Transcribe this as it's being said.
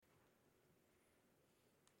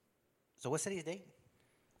So what's today's date?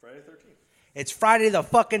 Friday the 13th. It's Friday the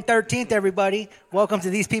fucking 13th, everybody. Welcome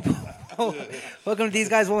to these people. Welcome to These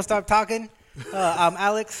Guys Won't Stop Talking. I'm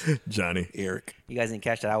Alex. Johnny. Eric. You guys didn't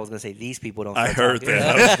catch that. I was going to say these people don't stop I heard talking.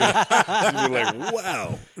 that. You were like,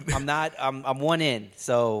 wow. I'm not. I'm one in.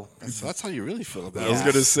 So That's how you really feel about I was it.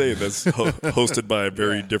 going to say that's hosted by a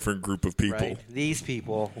very different group of people. right, these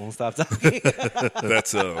people won't stop talking.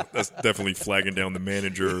 That's definitely flagging down the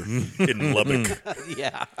manager in Lubbock.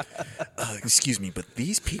 Yeah. Excuse me, but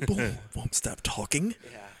these people won't stop talking.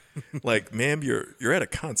 Yeah. Like, ma'am, you're at a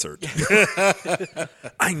concert.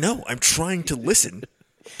 I know. I'm trying to listen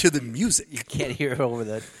to the music. You can't hear it over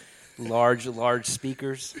the large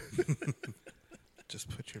speakers. Just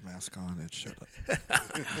put your mask on and shut up.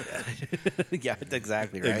 Yeah, that's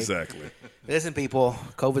exactly right. Exactly. Listen, people,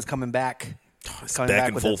 COVID's coming back. It's Coming back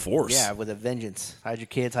in with full force. Yeah, with a vengeance. Hide your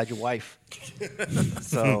kids, hide your wife.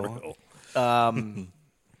 So,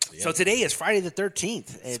 so today is Friday the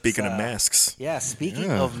 13th. It's, Speaking of masks. Yeah,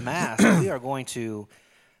 speaking of masks, we are going to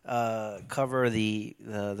cover the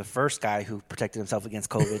first guy who protected himself against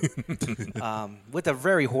COVID with a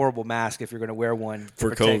very horrible mask if you're going to wear one to For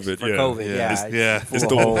protect- COVID, For yeah. COVID, Yeah. yeah. It's- full It's of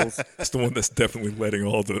the, one, holes. it's the one that's definitely letting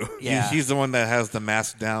all the... Yeah. He's the one that has the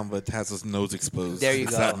mask down but has his nose exposed. There you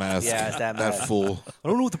it's go. that mask. Yeah, it's that mask. That fool. I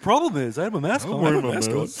don't know what the problem is. I have a mask on.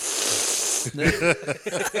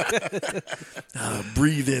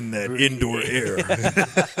 breathe in that indoor air.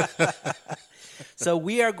 So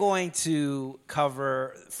we are going to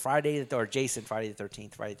cover Friday the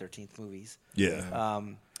 13th movies. Yeah,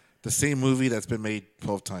 The same movie that's been made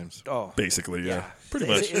 12 times. Oh, basically, yeah. Pretty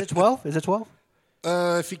Is much. it 12? Is it 12?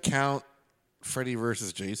 If you count Freddy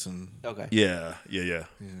versus Jason. Okay. Yeah.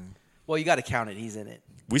 Well, you got to count it. He's in it.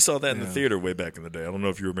 We saw that in the theater way back in the day. I don't know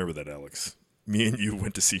if you remember that, Alex. Me and you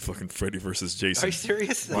went to see fucking Freddy versus Jason. Are you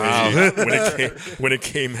serious? Wow. when it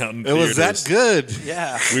came out in It was theaters, that good.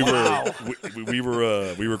 Yeah. We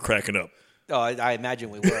were we were cracking up. Oh, I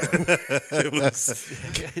imagine we were.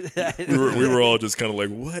 We were all just kind of like,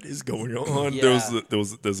 what is going on? Yeah.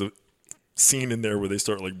 There's a scene in there where they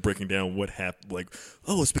start like breaking down what happened. Like,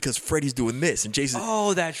 oh, it's because Freddy's doing this and Jason.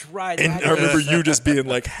 Oh, that's right. And I remember you just being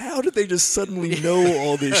like, how did they just suddenly know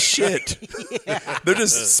all this shit? They're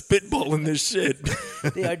just spitballing this shit.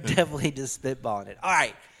 They are definitely just spitballing it. All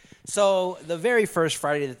right. So the very first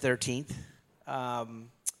Friday the 13th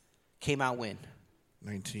came out when?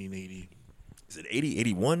 1980. Is it 80,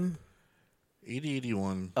 81? 80,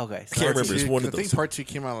 81. Okay. I can't remember. It's one I of think those. part 2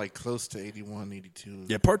 came out like close to 81, 82.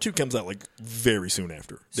 Yeah, part 2 comes out like very soon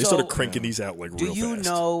after. They So, started cranking these out like Do real you fast.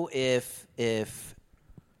 know if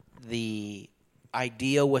the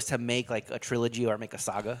idea was to make like a trilogy or make a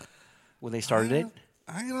saga when they started it?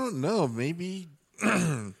 I don't know. Maybe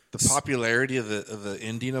the popularity of the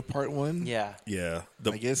ending of part 1. Yeah. Yeah.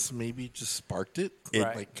 I guess maybe just sparked it.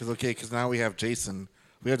 Right. Because now we have Jason.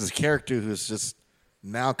 We have this character who's just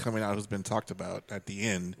now coming out, who's been talked about at the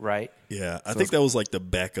end. Right. Yeah, I think that was like the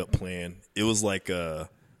backup plan. It was like,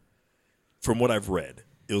 from what I've read,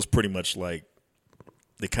 it was pretty much like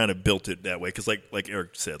they kind of built it that way. Because like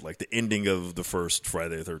Eric said, like the ending of the first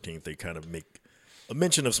Friday the 13th, they kind of make a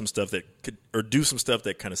mention of some stuff that could, or do some stuff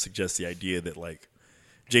that kind of suggests the idea that like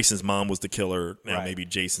Jason's mom was the killer. Now Right. maybe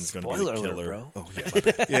Jason's going to be Spoiler the alert, killer. bro. Oh yeah, my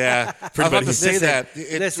bad. Yeah, I was about to say Listen, that.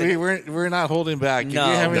 listen. We're not holding back. No, if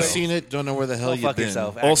you haven't no. seen it, don't know where the hell Go you've fuck been.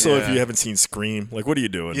 yourself. Also, Yeah. if you haven't seen Scream, like what are you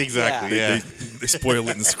doing? Exactly. Yeah. Yeah. They spoil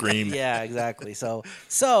it in Scream. Yeah, exactly. So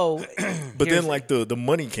But here's- then, like the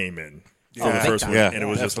money came in for Oh, the big first time. one, Yeah, and it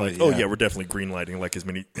was just like, definitely, oh yeah. yeah, we're definitely greenlighting like as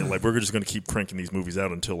many, and like we're just going to keep cranking these movies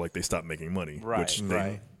out until like they stop making money, Right, which they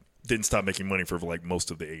right. didn't stop making money for like most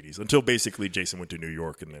of the '80s until basically Jason went to New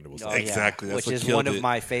York, and then it was Oh, like, yeah. Exactly, that's Which what is killed one of it.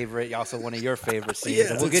 my favorite, also one of your favorite scenes.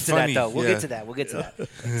 Yeah, And we'll get it's to funny, that, though. We'll yeah. get to that. We'll get to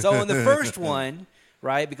that. So in the first one,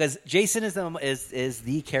 right, because Jason is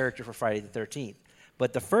the character for Friday the 13th.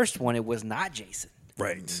 But the first one, it was not Jason.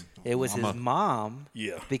 right, It was his mom.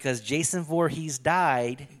 Yeah. Because Jason Voorhees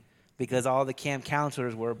died because all the camp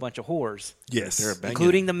counselors were a bunch of whores. yes, They're banging.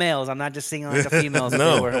 Including the males. I'm not just singing like the females.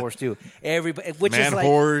 No. They were whores too. Everybody, which Man is like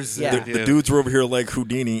whores. Yeah. the dudes were over here like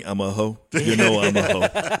Houdini. I'm a hoe. You know I'm a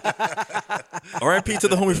hoe. R.I.P. to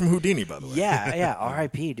the homie from Houdini, by the way. Yeah.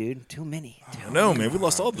 R.I.P. Dude. Too many. I know, man. We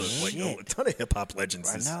lost all the like Shit. a ton of hip hop legends.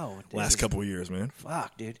 I This know. This last is- couple of years, man.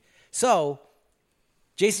 Fuck, dude. So,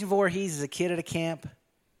 Jason Voorhees is a kid at a camp,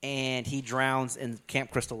 and he drowns in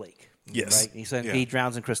Camp Crystal Lake. Yes. Right? He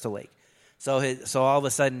drowns in Crystal Lake. So all of a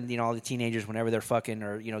sudden, all the teenagers, whenever they're fucking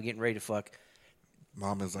or getting ready to fuck,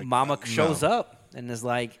 Mama's like, Mama no. shows up and is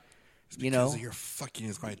like, Because of your fucking,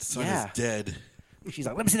 my son Yeah. is dead. she's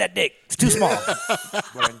like, let me see that dick. It's too small. Chop,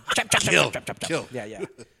 chop, chop, Kill. chop, chop, chop. Kill. Yeah.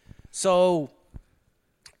 So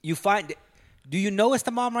you find. Do you know it's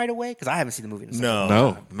the mom right away? Because I haven't seen the movie. In a second.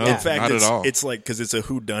 No, In fact, not at all. it's like because it's a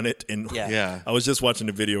whodunit, and Yeah. I was just watching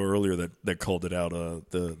a video earlier that called it out.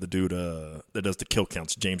 The dude that does the kill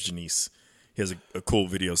counts, James Janice, he has a cool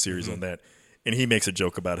video series on that, and he makes a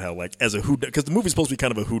joke about how like as a because the movie's supposed to be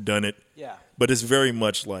kind of a whodunit, Yeah. but it's very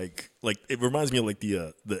much like it reminds me of like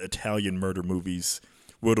the Italian murder movies.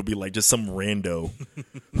 Where it'll be like just some rando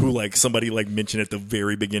who like somebody like mentioned at the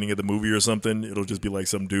very beginning of the movie or something. It'll just be like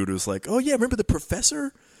some dude who's like, oh yeah, remember the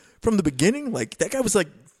professor from the beginning? Like that guy was like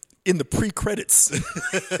in the pre-credits.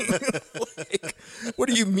 Like, what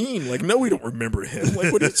do you mean? Like, no, we don't remember him.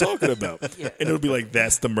 Like, what are you talking about? Yeah. And it'll be like,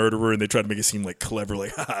 that's the murderer. And they try to make it seem like clever.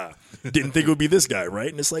 Like, haha, didn't think it would be this guy, right?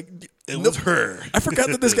 And it's like, It was her. I forgot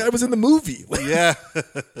that this guy was in the movie. Like, Yeah.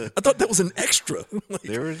 I thought that was an extra. Like,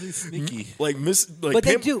 They were really sneaky. like But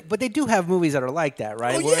they do have movies that are like that,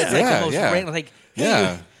 right? Oh, Where yeah. it's like Yeah, the most yeah. random, like, hey,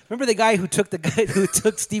 Yeah. remember the guy who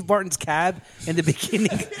took Steve Martin's cab in the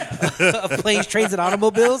beginning of Planes, Trains, and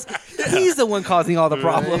Automobiles? He's the one causing all the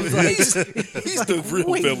problems. Like, he's the real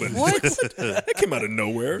wait, villain. what? That came out of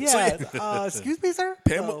nowhere. It's Yeah. like, Excuse me, sir.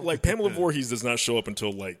 Pamela Voorhees does not show up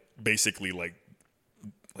until like basically like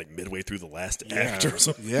midway through the last act or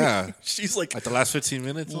something. Yeah. She's like Like the last 15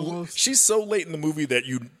 minutes almost. she's so late in the movie that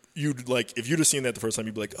you'd like if you'd have seen that the first time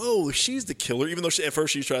you'd be like, oh, she's the killer. Even though at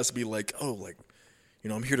first she tries to be like, oh, like, you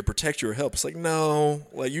know, I'm here to protect you or help. It's like, no,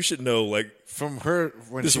 like you should know, like From her,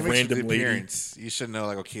 when This she makes random the lady. appearance, you should know,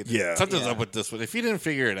 like, okay, Yeah. something's Yeah. up with this one. If you didn't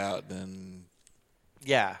figure it out, then...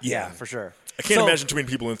 Yeah, for sure. I can't So- imagine too many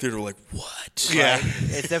people in the theater were like, what? Yeah.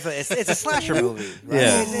 It's definitely it's a slasher movie. Right?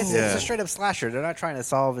 Yeah. It's Yeah. a straight up slasher. They're not trying to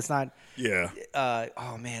solve. It's not. Yeah.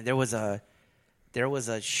 Oh man, there was a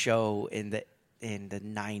show in the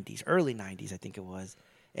 90s, early 90s, I think it was,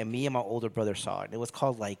 and me and my older brother saw it. It was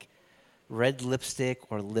called like Red Lipstick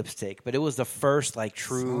or Lipstick, but it was the first like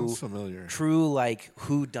Sounds familiar. true like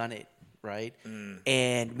who done it, right?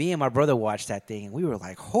 And me and my brother watched that thing, and we were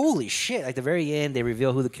like, "Holy shit!" Like the very end, they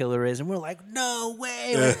reveal who the killer is, and we're like, "No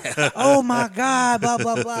way! Like, oh my god!" Blah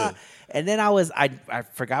blah blah. And then I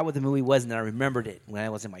forgot what the movie was, and then I remembered it when I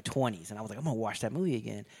was in my 20s, and I was like, I'm gonna watch that movie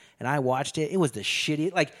again. And I watched it. It was the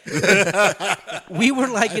shitty. Like we were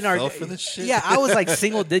like in our fell for this shit. yeah. I was like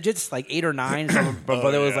single digits, like 8 or 9. So my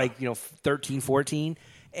brother was like 13, 14.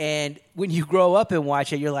 And when you grow up and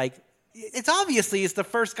watch it, you're like, it's obviously it's the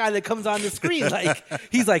first guy that comes on the screen. Like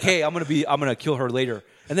he's like, hey, I'm gonna kill her later,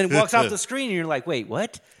 and then walks off the screen, and you're like, wait,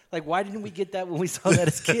 what? Like why didn't we get that when we saw that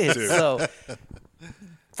as kids? So.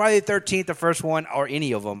 Friday the 13th, the first one, or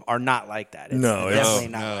any of them, are not like that. It's No, definitely it's-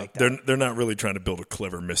 not like that. They're not really trying to build a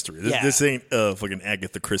clever mystery. Yeah. This ain't fucking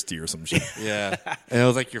Agatha Christie or some shit. Yeah. And it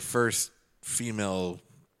was like your first female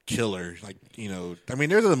killer. Like, you know, I mean,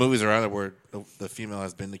 there's other movies around it where the female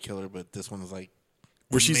has been the killer, but this one is like,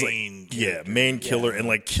 Where she's main like, character. main killer and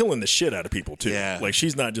like killing the shit out of people too. Yeah. Like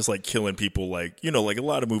she's not just like killing people like, you know, like a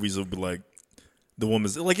lot of movies will be like the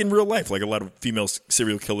woman's like in real life, like a lot of female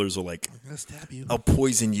serial killers are like, I'm going to stab you. I'll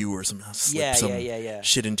poison you or some, I'll slip Yeah, some yeah.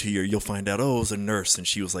 shit into you. You'll find out, oh, it was a nurse and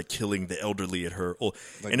she was like killing the elderly at her. Oh,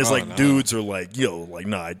 Like, and it's oh, like no. dudes are like, yo, like,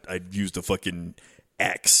 nah, I used a fucking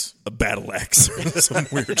axe, a battle axe, or some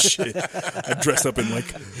weird shit. I dressed up in like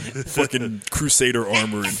fucking crusader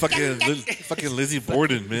armor and fucking Lizzie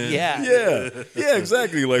Borden, man. Yeah. yeah,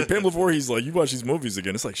 exactly. Like Pamela Voorhees, like you watch these movies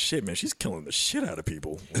again, it's like shit, man. She's killing the shit out of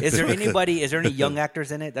people. Is there any young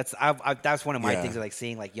actors in it? That's one of my Yeah. things. I like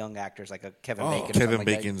seeing like young actors, like a Kevin Oh, Bacon. or Kevin something like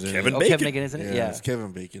that. Bacon's in Kevin it. Oh, Bacon. Kevin Bacon is in it. Yeah, Yeah. it's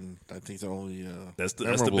Kevin Bacon. I think the only That's the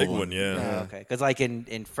memorable big one, yeah. Oh, okay, because like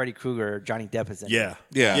in Freddy Krueger, Johnny Depp is in it. Yeah,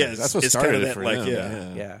 Yeah, It's, that's what it's started kinda it that, for like, him, yeah.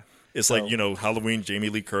 Yeah. It's So- like, you know, Halloween, Jamie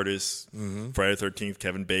Lee Curtis, Friday the 13th,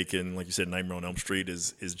 Kevin Bacon, like you said, Nightmare on Elm Street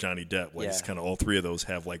is Johnny Depp. Like it's Yeah. kind of all three of those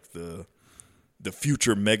have like the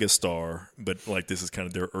future megastar, but like this is kind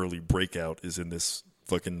of their early breakout is in this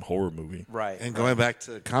fucking horror movie. Right. And going back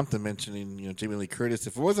to Compton mentioning, you know, Jamie Lee Curtis,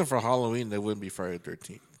 if it wasn't for Halloween, there wouldn't be Friday the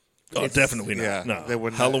 13th. Oh, definitely not. yeah, no. they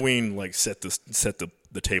wouldn't- Halloween like set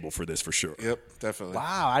the table for this for sure. Yep, definitely.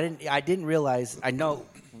 Wow, I didn't realize. I know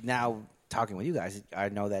now talking with you guys, I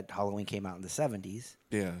know that Halloween came out in the 70s.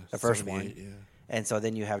 Yeah, The first one. 78, yeah. And so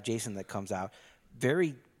then you have Jason that comes out.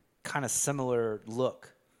 Very kind of similar look.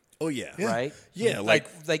 Oh yeah. Right? Yeah, like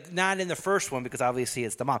not in the first one because obviously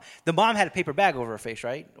it's the mom. The mom had a paper bag over her face,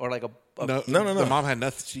 right? Or like a No. No. The mom had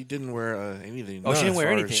nothing. She didn't wear anything. Oh, she didn't as wear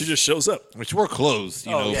far as- anything. She just shows up. I mean, she wore clothes,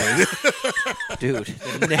 you Oh, know, yeah. but dude.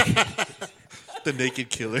 the naked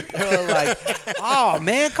killer. They're like, oh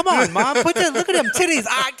man, come on, mom, look at them titties.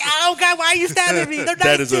 Oh God, why are you stabbing me? They're nice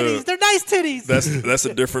That is titties. They're nice titties. That's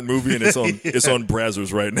a different movie and it's on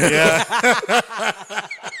Brazzers right now.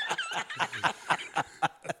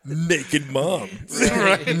 naked mom.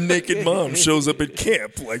 Naked mom shows up at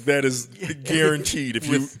camp. Like, that is guaranteed. If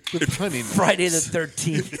you with honey. Friday the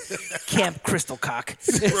 13th, Camp Crystal Cock.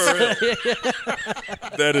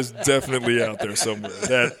 that is definitely out there somewhere.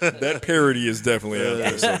 That parody is definitely out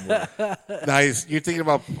there somewhere. Nice. You're thinking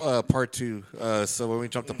about part 2. So when we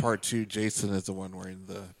jump to part 2, Jason is the one wearing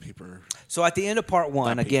the paper. So at the end of part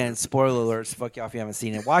 1, again, spoiler alerts. Fuck y'all if you haven't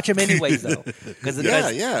seen it. Watch them anyways, though, because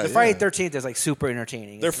the Friday the 13th is like super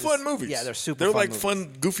entertaining. They're fun movies. Yeah, they're super. They're fun like movies.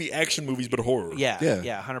 fun, goofy action movies, but horror. Yeah,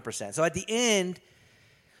 100%. So at the end,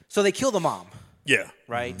 so they kill the mom. Yeah.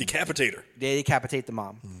 Right? Decapitate her. They decapitate the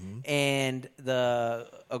mom, and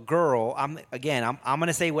a girl. I'm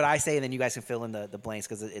gonna say what I say, and then you guys can fill in the blanks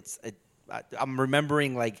because I'm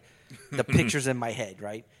remembering like the pictures in my head,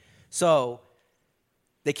 right? So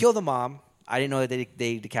they kill the mom. I didn't know that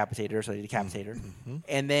they decapitated her, so they decapitate her.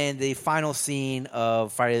 And then the final scene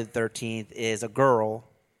of Friday the 13th is a girl,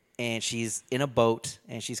 and she's in a boat,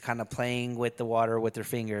 and she's kind of playing with the water with her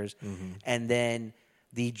fingers, and then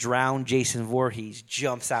the drowned Jason Voorhees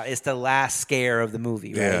jumps out. It's the last scare of the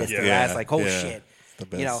movie, right? It's the last, like, oh, shit. The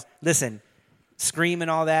best. You know, listen, Scream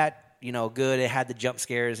and all that, you know, good. It had the jump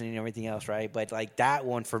scares and everything else, right? But, like, that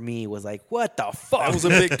one for me was like, what the fuck? That was a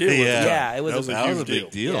big deal. Yeah, it was That was a huge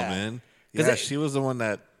big deal, Yeah. man. 'Cause Yeah, she was the one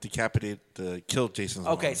that killed Jason's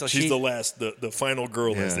mom. Okay, so She's the final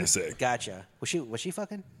girl, as they say. Gotcha. Was she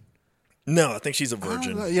fucking? No, I think she's a I don't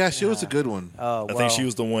virgin. know. Yeah, she was a good one. Oh, I think she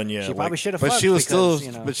was the one. Yeah, She probably should have. But she was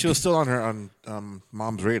because, still on her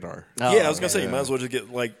mom's radar. Oh, yeah, I was gonna say okay. you might as well just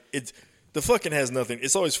get like it's. The fucking has nothing.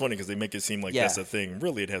 It's always funny because they make it seem like that's a thing.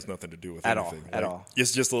 Really, it has nothing to do with At all, anything. at Like, all.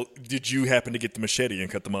 It's just, did you happen to get the machete and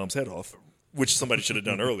cut the mom's head off? Which somebody should have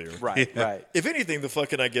done earlier. Right. If anything, the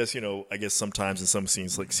fucking, I guess sometimes in some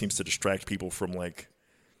scenes, like, seems to distract people from, like,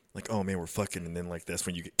 oh, man, we're fucking, and then, like, that's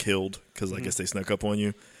when you get killed because I guess they snuck up on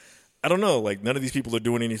you. I don't know. Like, none of these people are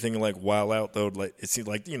doing anything, like, wild out, though. Like, it seems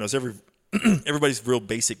like, it's everybody's real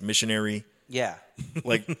basic missionary. Yeah.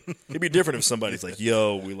 Like, it'd be different if somebody's like,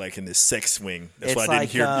 "Yo, we like in this sex swing." That's It's why I like,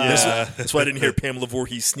 didn't hear. That's why I didn't hear Pamela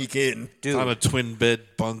Voorhees sneak in. Dude, On a twin bed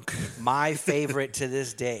bunk. my favorite to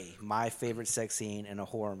this day, my favorite sex scene in a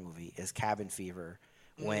horror movie is Cabin Fever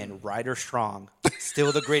when Ryder Strong,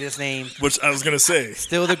 still the greatest name, Which I was gonna say,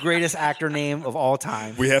 still the greatest actor name of all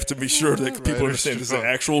time. we have to be sure that people understand this is an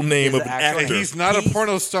actual name He's of an an actual- actor. He's not a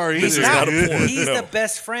porno star either. This is not a porn. He's no. the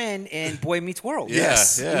best friend in Boy Meets World.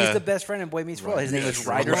 Yes. Yeah. He's the best friend in Boy Meets World. His name is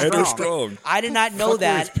Ryder Ryder Strong. Strong. I did not know What were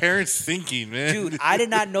that. his parents thinking, man? Dude, I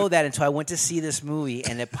did not know that until I went to see this movie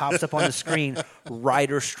and it pops up on the screen,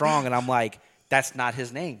 Ryder Strong, and I'm like, that's not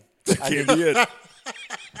his name. Can't be it.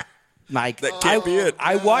 Like, That can't be it.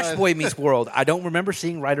 I watched Boy Meets World. I don't remember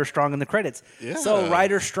seeing Ryder Strong in the credits. Yeah. So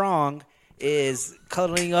Ryder Strong is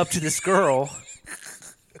cuddling up to this girl,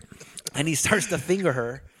 and he starts to finger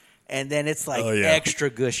her, and then it's like extra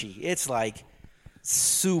gushy. It's like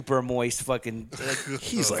super moist fucking.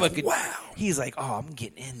 He's like, fucking, wow. He's like, oh, I'm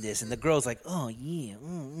getting in this, and the girl's like, oh yeah,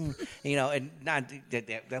 you know, and not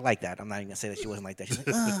they're like that. I'm not even gonna say that she wasn't like that. She's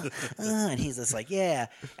like, and he's just like, yeah,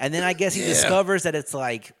 and then I guess he discovers that it's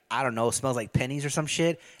like, I don't know, smells like pennies or some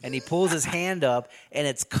shit, and he pulls his hand up, and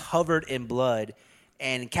it's covered in blood.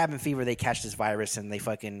 And in Cabin Fever, they catch this virus, and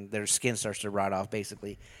their skin starts to rot off,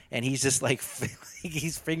 basically. And he's just like,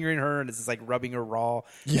 he's fingering her, and it's just like rubbing her raw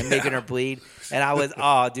and making her bleed. And I was,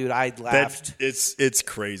 dude, I laughed. It's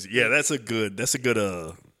crazy. Yeah, that's a good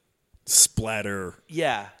splatter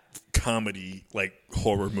comedy, like,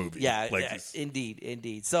 horror movie. Yeah, like,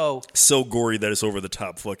 indeed. So gory that it's over the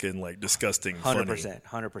top, fucking, like, disgusting.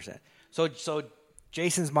 100%. So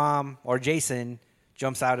Jason's mom or Jason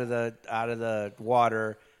jumps out of the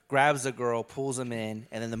water, grabs the girl, pulls him in,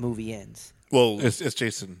 and then the movie ends. Well, It's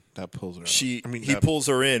Jason that pulls her out. He pulls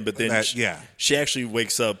her in, but then she actually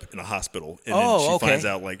wakes up in a hospital, and then she finds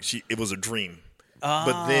out like it was a dream.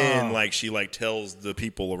 But then like she like tells the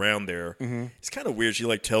people around there. It's kind of weird. She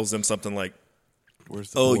like tells them something like,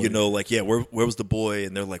 Where's the boy? you know, like, yeah, where was the boy?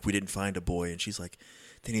 And they're like, we didn't find a boy. And she's like,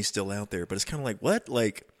 then he's still out there. But it's kind of like, what?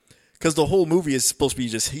 Like, because the whole movie is supposed to be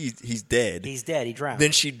just he's dead. He's dead. He drowned.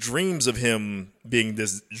 Then she dreams of him being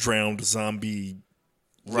this drowned zombie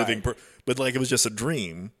living but like it was just a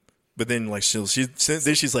dream. But then like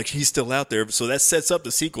she's like, he's still out there. So that sets up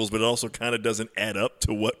the sequels, but it also kind of doesn't add up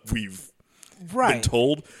to what we've been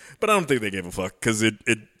told. But I don't think they gave a fuck because it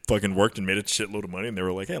fucking worked and made a shitload of money, and they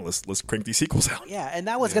were like, hey, let's crank these sequels out. Yeah, and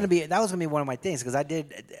that was gonna be one of my things because I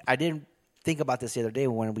didn't think about this the other day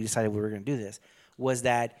when we decided we were gonna do this. Was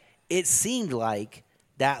that it seemed like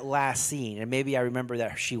that last scene, and maybe I remember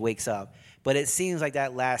that she wakes up, but it seems like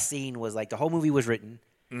that last scene was like the whole movie was written,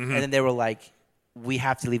 and then they were like, we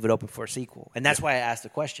have to leave it open for a sequel. And that's why I asked the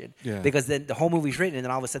question. Yeah. Because then the whole movie's written, and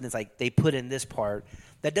then all of a sudden it's like they put in this part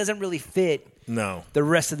that doesn't really fit the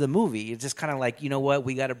rest of the movie. It's just kind of like, you know what?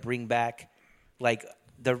 We got to bring back like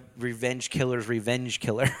the revenge killers.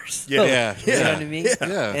 Yeah. You know what I mean?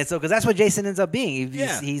 Yeah. And so, because that's what Jason ends up being.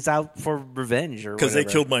 He's out for revenge or because they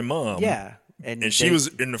killed my mom. Yeah. And she was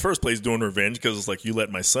in the first place doing revenge because it's like, you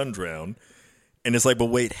let my son drown. And it's like, but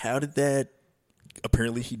wait, how did that?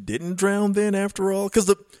 Apparently he didn't drown then after all.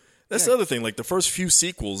 Because that's the other thing. Like the first few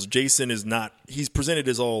sequels, Jason is not, he's presented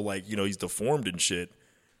as all like, you know, he's deformed and shit.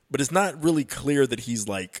 But it's not really clear that he's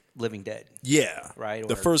like living dead. Yeah. Right.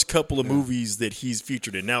 The first couple of movies that he's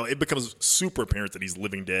featured in. Now it becomes super apparent that he's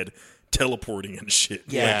living dead, teleporting and shit.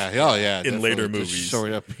 Yeah. In later Just movies.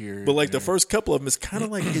 showing up here. But like the first couple of them is kind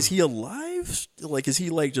of like, is he alive? Like, is he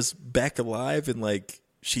like just back alive and like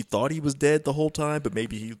she thought he was dead the whole time, but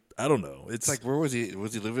maybe he, I don't know. It's like, where was he?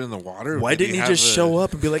 Was he living in the water? Why didn't he just show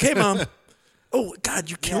up and be like, hey, Mom, oh, God,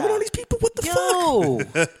 you killed all these people? What the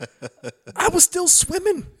fuck? I was still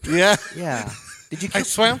swimming. Yeah. Yeah. Did you I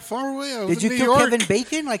swam far away. I was Did you in kill New York. Kevin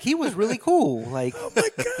Bacon? Like, he was really cool. Like, Oh, my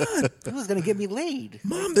God. he was going to get me laid.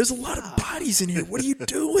 Mom, there's a lot of bodies in here. What are you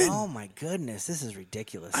doing? Oh, my goodness. This is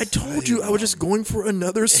ridiculous. I told you I was just going for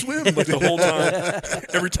another swim like the whole time.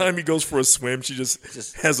 Every time he goes for a swim, she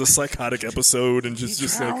just has a psychotic episode and just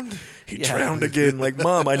drowned? like, he drowned again. Like,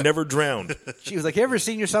 Mom, I never drowned. She was like, you ever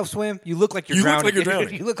seen yourself swim? You look like you're You look drowning. like you're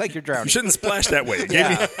drowning. You look like you're drowning. You shouldn't splash that way.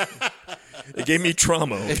 It gave me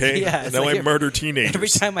trauma, okay? Yeah, it's now like I murder teenagers. Every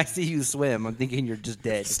time I see you swim, I'm thinking you're just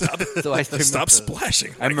dead. So I Stop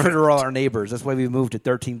splashing. I murder all our neighbors. That's why we moved to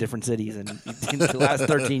 13 different cities in the last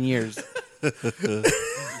 13 years.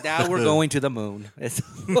 Now we're going to the moon.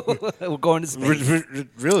 We're going to space.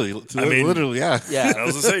 Really? I mean, literally, yeah. Yeah. I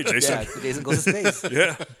was going to say, Jason. Yeah, Jason goes to space.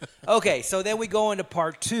 Yeah. Okay, so then we go into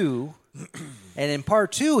part 2. And in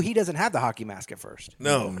part 2, he doesn't have the hockey mask at first.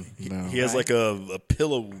 No. He has like a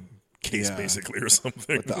pillow case, Yeah. basically, or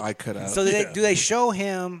something. With the eye cut out. So do they show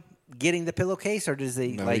him getting the pillowcase, or does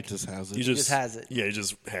he no, like he just has it. He just has it. Yeah, he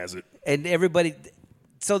just has it. And everybody?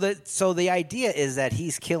 So the idea is that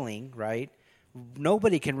he's killing, right?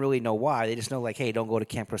 Nobody can really know why. They just know, like, hey, don't go to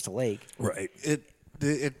Camp Crystal Lake. Right.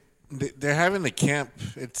 They're having the camp.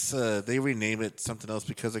 It's they rename it something else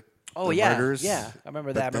because of Oh the yeah, murders. yeah. I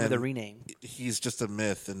remember that. I But remember the then rename. He's just a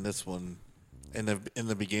myth in this one. In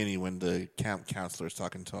the beginning, when the camp counselor is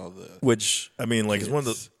talking to all the Which, I mean, like, it's one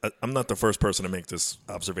of the. I'm not the first person to make this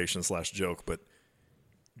observation / joke, but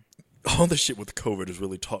all the shit with COVID has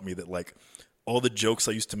really taught me that, like, all the jokes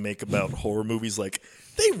I used to make about horror movies, like,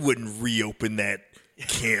 they wouldn't reopen that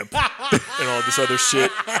camp and all this other shit.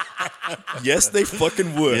 Yes, they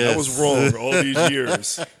fucking would. I was wrong all these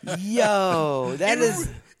years. Yo, that is.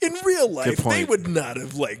 In real life, point. they would not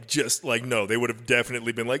have, like, just, like, no, they would have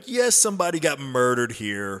definitely been like, yes, somebody got murdered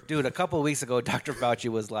here. Dude, a couple of weeks ago, Dr. Fauci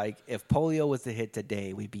was like, if polio was to hit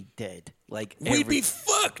today, we'd be dead. Like, We'd be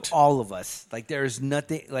fucked. all of us. Like, there's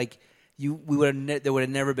nothing, like, there would have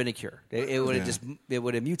never been a cure. It would have it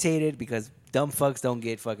would have mutated because dumb fucks don't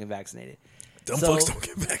get fucking vaccinated. Dumb fucks don't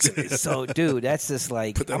get vaccinated. So, dude, that's just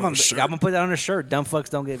like, Put that I'm on a shirt. going to put that on a shirt. Dumb fucks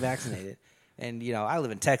don't get vaccinated. And, you know, I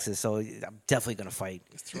live in Texas, so I'm definitely going to fight.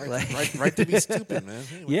 It's right to be stupid, man.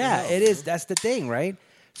 Hey, what the Yeah, hell? it is. That's the thing, right?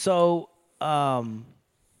 So,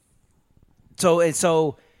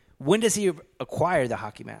 so when does he acquire the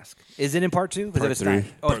hockey mask? Is it in part 2? Part 3.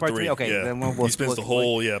 Oh, it's part 3. Okay, Yeah. then we'll He spends the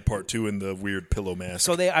whole part 2 in the weird pillow mask.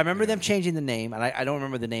 So I remember them changing the name, and I don't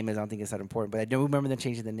remember the name. I don't think it's that important, but I do remember them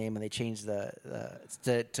changing the name, and they changed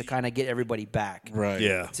to kind of get everybody back, Right.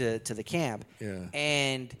 Yeah. to the camp. Yeah.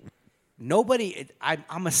 And nobody,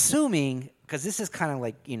 I'm assuming, because this is kind of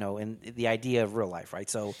like, you know, in the idea of real life, right?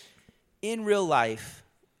 So in real life,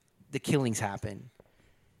 the killings happen.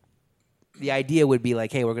 The idea would be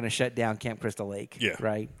like, hey, we're going to shut down Camp Crystal Lake, Yeah.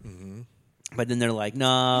 right? Mm-hmm. But then they're like,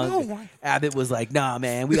 nah. Abbott was like, nah,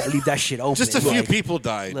 man, we got to leave that shit open. Just a few Like, people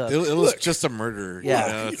died. look. It was just a murder. Yeah.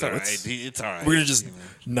 You know, it's You know, all right. It's all right. We're going to just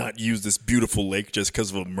not use this beautiful lake just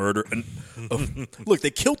because of a murder. And look, they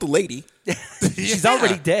killed the lady. She's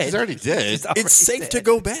already dead. She's already dead. She's already It's safe dead. to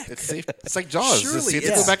go back. It's safe. It's like Jaws. Surely It's safe to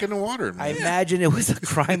it's- go back in the water, man. I imagine it was a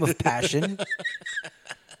crime of passion.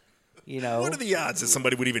 You know, What are the odds that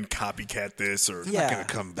somebody would even copycat this? Or Yeah. gonna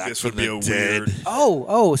come back this from would be the a dead.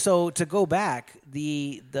 weird. So to go back,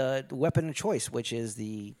 the weapon of choice, which is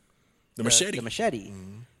the machete. the machete,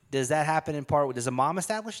 does that happen in part? Does the mom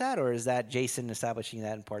establish that, or is that Jason establishing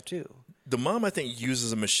that in part 2? The mom, I think,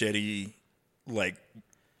 uses a machete. Like,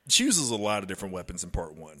 she uses a lot of different weapons in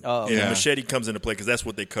part 1. Oh, And okay. the machete comes into play because that's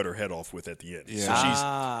what they cut her head off with at the end.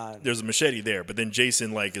 Yeah. So there's a machete there. But then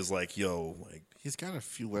Jason, like, is like, yo, like, He's got a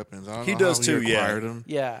few weapons. I don't He know does how too, he yeah. acquired them.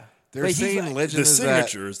 Yeah. They're But he's saying like- legend The is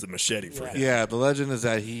signature is the machete for that. him. Yeah, the legend is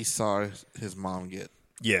that he saw his mom get.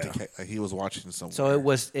 Yeah. He was watching somewhere. So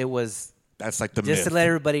it was That's like the just myth. to let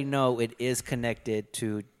everybody know, it is connected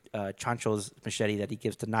to Chancho's machete that he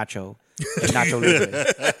gives to Nacho. Nacho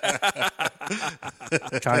Libre.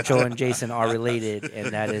 Chancho and Jason are related,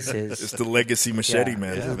 and that is his. It's the legacy machete, yeah,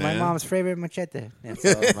 man. This is my man. mom's favorite machete. And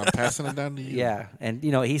so, I'm passing it down to you. yeah, and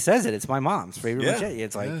he says it. It's my mom's favorite Yeah. machete.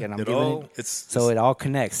 It's like, and I'm It giving all- it. it's- So it all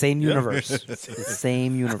connects. Same universe. It's the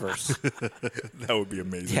same universe. That would be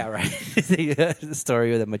amazing. Yeah, right. The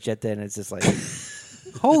story of the machete, and it's just like,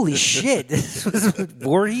 holy shit! This was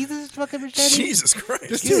Voorhees' fucking machete. Jesus Christ.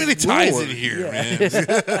 There's too many ties Lord. in here, Yeah. man.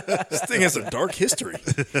 This thing has a dark history.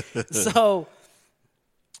 So,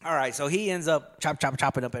 all right. So he ends up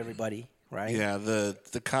chopping up everybody, right? Yeah, the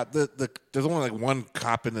cop. The there's only like one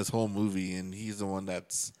cop in this whole movie, and he's the one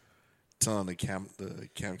that's telling the camp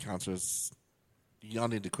counselors, y'all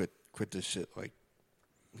need to quit this shit. Like,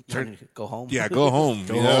 Go home. yeah, go home.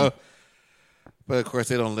 Go you home. know? But of course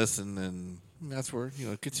they don't listen, and that's where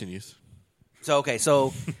it continues. So okay.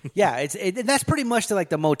 So yeah, and that's pretty much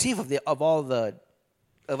the motif of all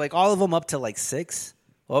of them up to like 6,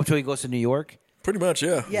 up till he goes to New York. Pretty much,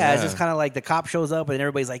 yeah. Yeah, it's just kind of like the cop shows up and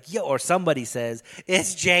everybody's like, yo, or somebody says,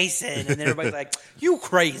 it's Jason. And then everybody's like, you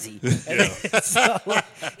crazy. And then, so, What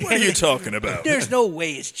are you talking about? There's no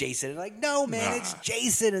way it's Jason. And like, no, man, Nah. it's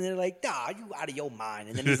Jason. And they're like, nah, you out of your mind.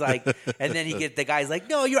 And then he's like, and then the guy's like,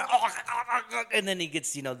 no, you're, and then he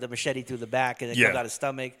gets, the machete through the back and it Yeah. comes out his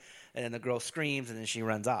stomach. And then the girl screams and then she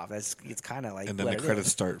runs off. It's kind of like, And then what the it credits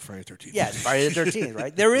is. start Friday 13th. Yeah, it's Friday the 13th,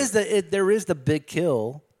 right? There is the big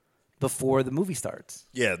kill before the movie starts.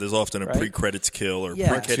 Yeah, there's often a Right? pre-credits kill or Yeah.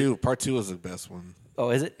 Part two is the best one. Oh,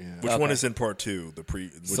 is it? Which Okay. one is in part 2?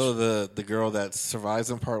 So the girl that survives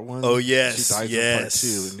in part 1. Oh, yes, she dies yes.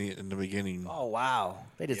 in part 2 in the beginning. Oh wow,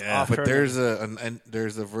 they just Yeah. off But there's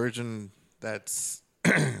a version that's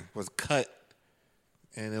was cut,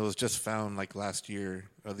 and it was just found like last year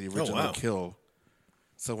of the original wow. kill.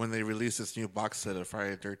 So when they released this new box set of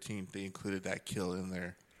Friday the 13th, they included that kill in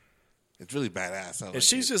there. It's really badass. I like And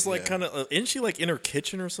she's it. just like Yeah. kind of, isn't she like in her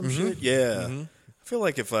kitchen or some shit? Yeah. I feel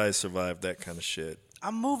like if I survived that kind of shit,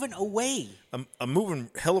 I'm moving away. I'm moving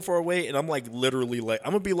hella far away, and I'm like literally like,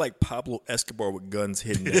 I'm gonna be like Pablo Escobar with guns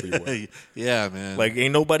hidden everywhere. Yeah, man. Like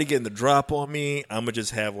ain't nobody getting the drop on me. I'm gonna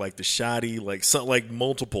just have like the shoddy, like something like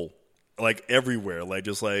multiple, like everywhere, like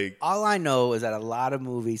just like All I know is that a lot of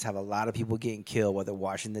movies have a lot of people getting killed while they're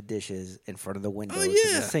washing the dishes in front of the windows in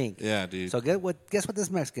yeah. the sink. Yeah, dude. So guess what this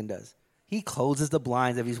Mexican does? He closes the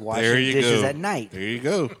blinds if he's washing there you dishes go. at night. There you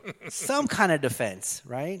go. Some kind of defense,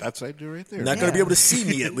 right? That's what I do right there. not gonna Yeah. be able to see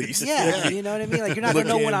me at least. Yeah, you know what I mean? Like you're not gonna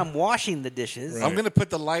know when Looking. I'm washing the dishes. I'm gonna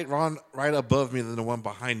put the light right above me than the one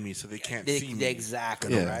behind me, so they can't see me.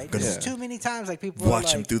 Exactly, Yeah. right? Yeah. There's too many times like people Watch are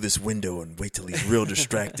like, him through this window and wait till he's real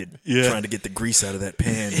distracted, Yeah. trying to get the grease out of that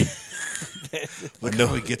pan. Look how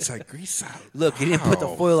he gets that grease out. Look, he didn't put the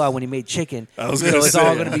Wow. foil out when he made chicken. I was so gonna it's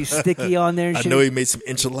all say. gonna be sticky on there and I shit. know he made some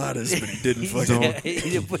enchiladas, but he didn't fucking. Yeah, he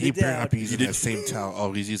didn't put He it better down. not be using that same towel.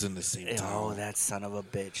 Oh, he's using the same Oh, towel. that son of a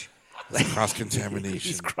bitch. Cross contamination.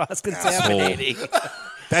 He's cross-contaminating.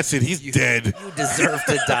 That's it. He's dead. You deserve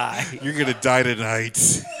to die. You're gonna die tonight.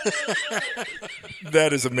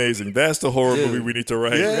 That is amazing. That's the horror movie we need to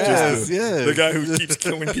write. Yes, Just yes. the guy who keeps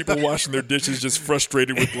killing people washing their dishes, just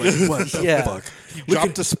frustrated with like, what the Yeah. fuck? He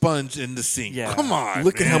dropped a sponge in the sink. Yeah. Come on.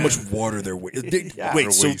 Look at how man. much water they're wasting. Yeah. Wait,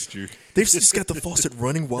 Gotta so waste you. they've just got the faucet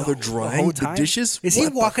running while they're The drying whole the time? dishes? Is he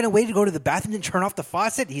What the- walking away to go to the bathroom and turn off the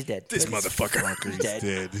faucet? He's dead. This motherfucker. He's dead.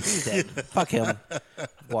 dead. He's dead. Fuck him.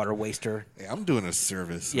 Water waster. Hey, I'm doing a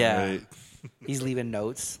service. Yeah. all right? He's leaving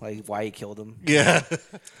notes like why he killed him. Yeah.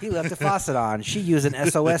 He left the faucet on. She used an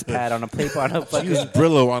SOS pad on a plate on a fucking Use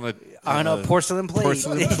Brillo on a porcelain plate.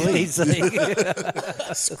 porcelain plate. He's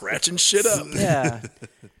like, Scratching shit up. yeah.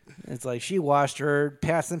 It's like she washed her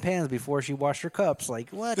pots and pans before she washed her cups. Like,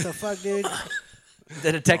 what the fuck, dude?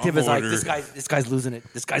 The detective is like, order. this guy's losing it.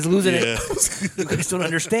 This guy's losing it. You guys don't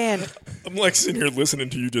understand. I'm like sitting here listening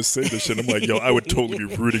to you just say this shit. I'm like, yo, I would totally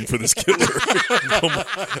be rooting for this killer.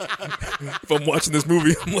 If I'm watching this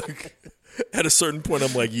movie, I'm like, at a certain point,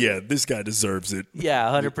 I'm like, yeah, this guy deserves it. Yeah,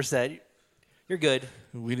 100%. You're good.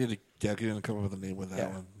 We need to get in a come up with a name with that Yeah.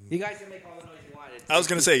 one. You guys can make all the noise you wanted. I was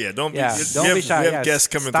gonna say, yeah, don't be, Yeah, we don't have, be shy. We have Yeah, guests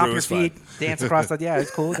coming stomp through. your It's fine. feet, dance across the. Yeah,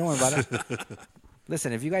 it's cool. Don't worry about it.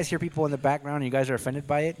 Listen, if you guys hear people in the background and you guys are offended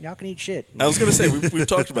by it, y'all can eat shit. I was going to say, we've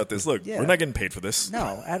talked about this. Look, Yeah. we're not getting paid for this.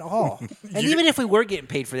 No, at all. And even if we were getting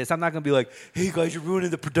paid for this, I'm not going to be like, hey, guys, you're ruining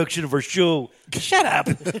the production of our show. Shut up.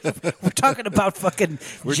 We're talking about fucking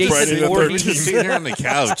Friday Jason the We're 40. just sitting here on the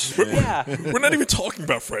couch. man. Yeah. We're not even talking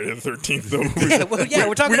about Friday the 13th, though.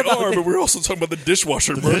 We're talking about but we're also talking about the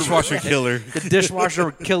dishwasher murderer. Dishwasher killer. the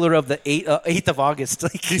dishwasher killer of the 8th of August.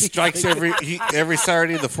 Like, He strikes every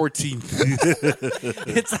Saturday the 14th.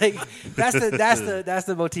 it's like that's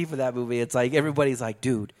the motif of that movie. It's like everybody's like,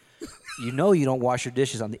 dude, you know you don't wash your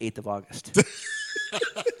dishes on the 8th of August.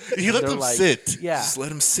 He let They're them like, sit. Yeah. Just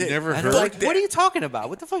let him sit. Never And heard they're like, that. what are you talking about?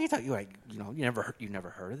 What the fuck are you talking? You're like, you never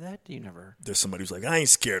heard of that? You never. There's somebody who's like, I ain't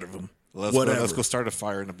scared of him. Let's go start a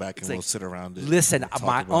fire in the back and we'll sit around it. Listen, and talk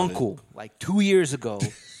my about uncle, like 2 years ago,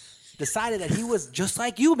 decided that he was just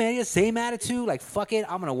like you, man. He had the same attitude. Like, fuck it,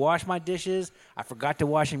 I'm gonna wash my dishes. I forgot to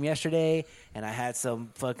wash them yesterday, and I had some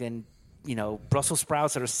fucking, Brussels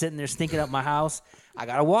sprouts that are sitting there stinking up my house. I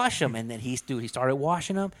gotta wash them, and then he started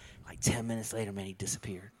washing them. Like 10 minutes later, man, he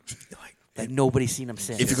disappeared. Like nobody's seen him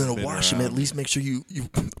since. If you're going to wash him, at least make sure you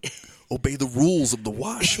obey the rules of the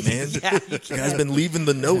wash, man. Yeah, you guys been leaving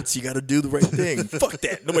the notes. You got to do the right thing. Fuck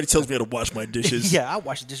that. Nobody tells me how to wash my dishes. Yeah, I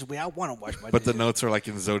wash the dishes the way I want to wash my But dishes. the notes are like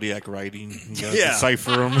in Zodiac writing. You gotta Yeah.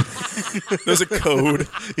 decipher them. There's a code.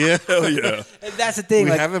 Yeah. Hell yeah. And that's the thing.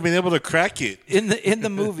 We Like, haven't been able to crack it. in the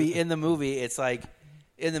movie, it's like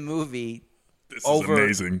in the movie. This is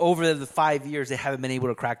amazing. Over the 5 years, they haven't been able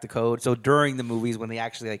to crack the code. So during the movies, when they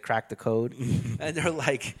actually like crack the code, and they're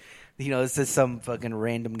like, this is some fucking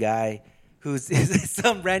random guy who's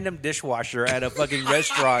some random dishwasher at a fucking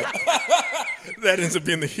restaurant. That ends up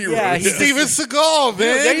being the hero. Yeah, he's Steven Seagal,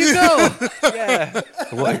 man. There you go. Yeah,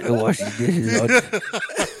 I wash the dishes.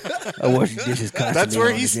 I wash the dishes constantly. That's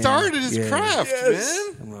where all he the damn- started his yeah. craft, Yes.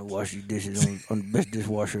 man. I'm gonna wash these dishes on the best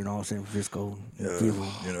dishwasher in all San Francisco. People.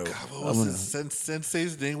 What was his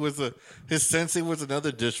sensei's name? His sensei was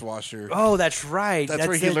another dishwasher. Oh, that's right. That's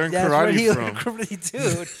where he it. learned That's where karate he from. learned karate,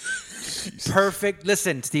 dude. Perfect.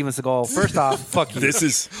 Listen, Steven Seagal. First off, fuck you. This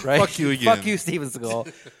is right? Fuck you again. Fuck you, Steven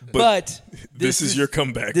Seagal. But this is your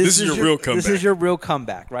comeback. This is your real comeback. This is your real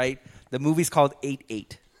comeback, right? The movie's called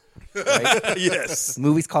 8-8. Right? yes. The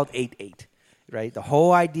movie's called 8-8. Right? The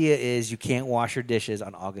whole idea is you can't wash your dishes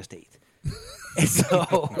on August 8th. And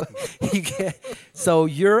so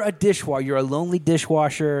you're a dishwasher. You're a lonely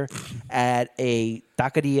dishwasher at a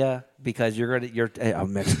taqueria because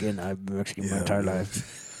I'm Mexican. I've been Mexican my entire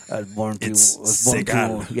life. I was born to.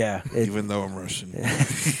 Segal. Yeah. Even though I'm Russian.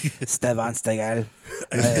 Esteban Segal.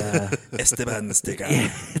 Esteban Stegar.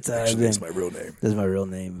 Yeah, it's Actually, that's my real name. That's my real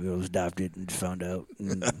name. I was adopted and found out.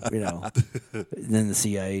 And, and then the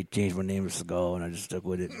CIA changed my name to Segal, and I just stuck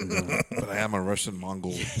with it. But I am a Russian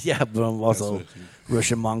Mongol. Yeah, but I'm also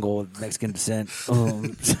Russian, Mongol, Mexican descent.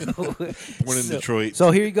 Born in Detroit.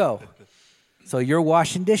 So here you go. So you're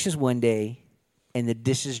washing dishes one day, and the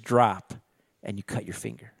dishes drop, and you cut your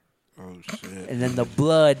finger. Oh, shit. And then the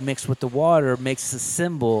blood mixed with the water makes a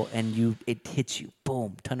symbol, and it hits you.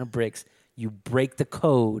 Boom, ton of bricks. You break the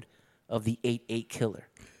code of the 8-8 killer.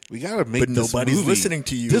 We gotta make But this nobody's movie. listening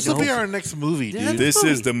to you. This will be No. our next movie, dude. This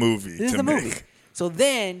is the movie This is to the make. movie. So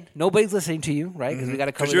then nobody's listening to you, right? Because we got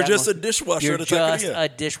to cover. 'Cause you're that just one. a dishwasher You're at a just taqueria. a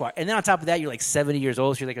dishwasher, and then on top of that, you're like 70 years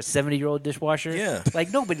old. So you're like a 70-year-old dishwasher. Yeah.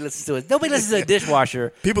 Like nobody listens to it. Nobody listens to a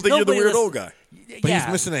dishwasher. People think you're the Nobody weird listens- old guy. But yeah.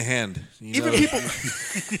 he's missing a hand. Even people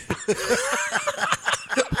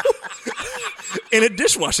in a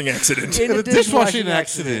dishwashing accident. In In a dishwashing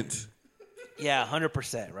accident. Yeah,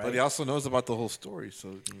 100%. Right. But he also knows about the whole story.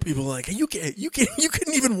 So People are like, hey, you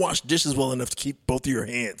couldn't even wash dishes well enough to keep both of your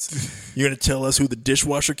hands. You're gonna tell us who the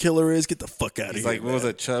dishwasher killer is? Get the fuck out of he's here! like, what was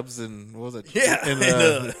it, Chubbs and what was it? Yeah,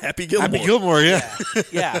 and, Happy Gilmore. Happy Gilmore, yeah.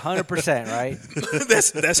 Yeah, 100%. Right.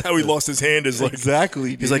 that's how he lost his hand. Is like Exactly,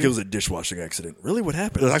 He's dude. like, it was a dishwashing accident. Really, what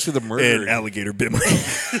happened? It was actually the murder. An alligator bit my.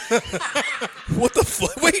 What the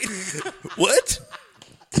fuck? Wait, what?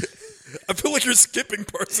 I feel like you're skipping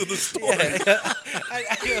parts of the story.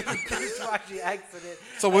 Dishwashing accident.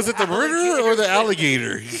 So was it the murderer or the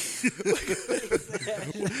alligator?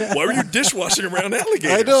 Why were you dishwashing around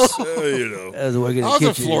alligators? I know. You know. I was working in I the was in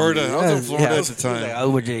kitchen. Florida. I was in Florida Yeah. at the time. I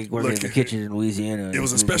was working in Look, the kitchen in Louisiana. It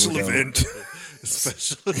was a special event. I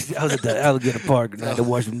was at the alligator park and I had to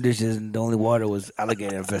wash some dishes, and the only water was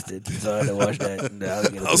alligator infested, so I had to wash that. In the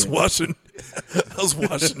alligator I was thing.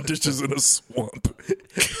 washing dishes in a swamp.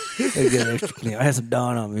 They get extra clean. I had some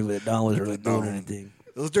Dawn on me, but Dawn wasn't really doing anything.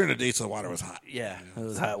 It was during the day, so the water was hot. Yeah, it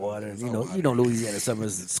was hot water. You know, Louisiana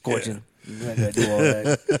summers is scorching. You ain't gotta do all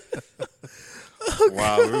that.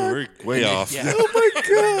 Wow, we're way off. Yeah. Oh my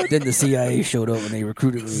god! Then the CIA showed up and they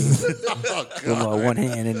recruited me Oh, with God. my one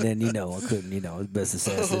hand, and then I couldn't. I was best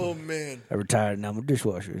assassin. Oh man! I retired and I'm a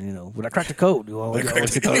dishwasher. But I cracked the code.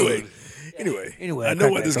 What's the code? Anyway, I I know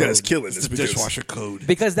cracked why that this guy's code. killing. It's It's the because dishwasher code.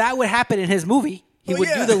 Because that would happen in his movie. He Oh, would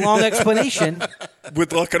yeah. do the long explanation.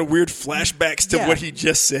 with all kind of weird flashbacks to Yeah. what he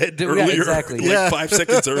just said Yeah, earlier, exactly. like Yeah. 5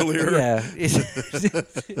 seconds earlier. Yeah. God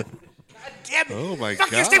damn it. Oh my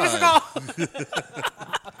Fuck you, God. Steven Seagal.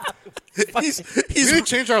 He's We need to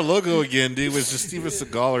change our logo again, dude. With just Steven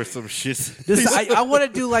Seagal or some shit. I want to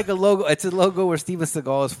do like a logo. It's a logo where Steven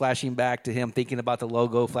Seagal is flashing back to him, thinking about the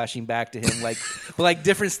logo, flashing back to him, like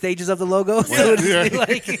different stages of the logo. So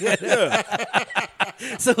it's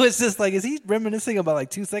so it's just like, is he reminiscing about like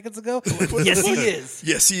 2 seconds ago? Yes, he is.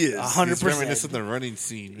 Yes, he is. 100%. He's reminiscing the running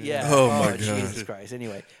scene. Man. Yeah. Oh, my God. Jesus Christ.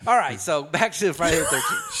 Anyway, all right. So back to Friday the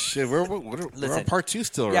 13th. Shit, we're Listen. on part 2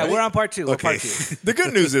 still, Yeah, right? we're on part 2. We're Okay. part 2. The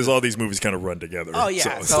good news is all these movies kind of run together. Oh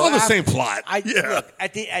yeah, It's all the after- same plot. Yeah.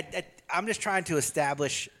 Look, I'm just trying to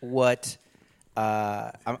establish what.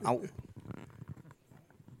 I'm,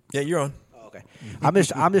 Yeah, you're on. oh, okay, I'm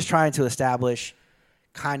just trying to establish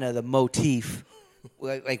kind of the motif,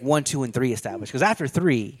 like 1, 2, and 3 established. Because after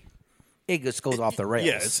 3, it just goes off the rails.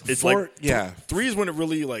 Yeah, it's Four- like yeah. 3 is when it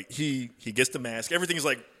really like he gets the mask. Everything's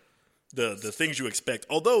like the things you expect.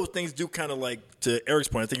 Although things do kind of like, to Eric's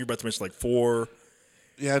point, I think you're about to mention like 4.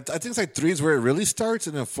 Yeah, I think it's like 3 is where it really starts,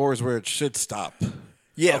 and then 4 is where it should stop.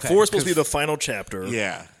 Yeah, Okay. 4 is supposed to be the final chapter.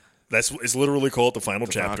 Yeah, It's literally called the final final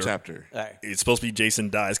chapter. chapter. All right. It's supposed to be Jason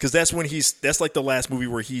dies because that's when that's like the last movie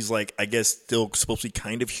where he's like, I guess, still supposed to be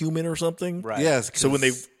kind of human or something. Right. Yes. So when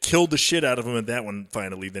 'cause- they killed the shit out of him in that one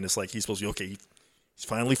finally, then it's like he's supposed to be okay. He's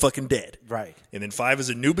finally fucking dead. Right. And then 5 is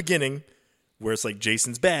a new beginning where it's like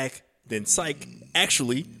Jason's back. Then psych,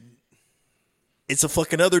 actually, it's a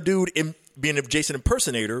fucking other dude being a Jason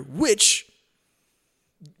impersonator, which,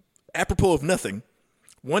 apropos of nothing,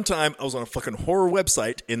 one time I was on a fucking horror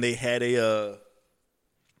website and they had a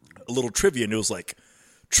little trivia and it was like,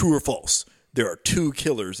 true or false, there are 2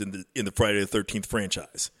 killers in the Friday the 13th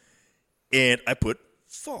franchise. And I put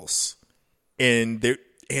false. And their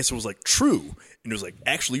answer was like true. And it was like,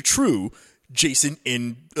 actually true, Jason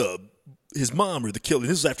and his mom are the killers.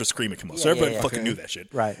 This was after Scream had come out, so everybody fucking Okay. knew that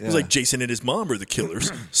shit. Right. It was like Jason and his mom are the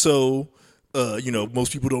killers. So,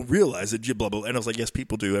 most people don't realize it, blah, blah. And I was like, yes,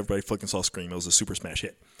 people do. Everybody fucking saw Scream. It was a super smash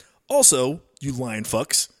hit. Also, you lying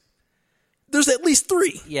fucks, there's at least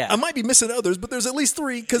 3. Yeah. I might be missing others, but there's at least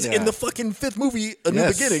 3 because Yeah. in the fucking 5th movie, A New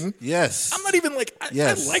Yes. Beginning, Yes. I'm not even like, I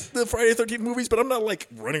Yes. like the Friday the 13th movies, but I'm not like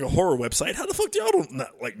running a horror website. How the fuck do y'all don't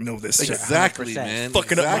not like know this shit? Exactly, 100%. man.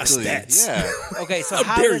 Fucking up my exactly. stats. Yeah. Okay, so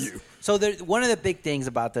How dare does, you? So one of the big things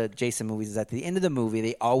about the Jason movies is at the end of the movie,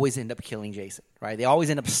 they always end up killing Jason, right? They always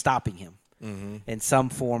end up stopping him in some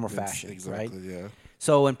form or fashion, Exactly. right? Yeah.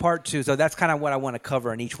 So in part 2, so that's kind of what I want to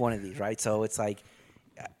cover in each one of these, right? So it's like,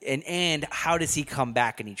 and how does he come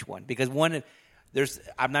back in each one? Because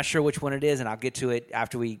I'm not sure which one it is, and I'll get to it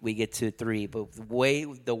after we get to 3. But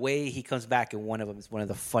the way he comes back in one of them is one of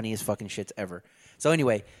the funniest fucking shits ever. So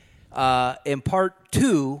anyway, in part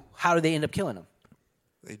 2, how do they end up killing him?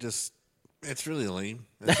 It's really lame.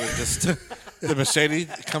 It's just the machete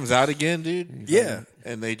comes out again, dude. Yeah.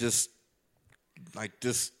 And they just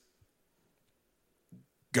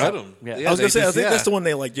gut him. Yeah. I was gonna say, I think yeah. that's the one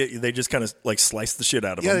they just kind of like slice the shit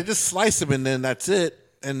out of Yeah, him. they just slice him, and then that's it.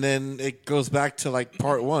 And then it goes back to like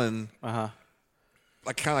part 1,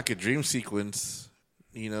 like kind of like a dream sequence.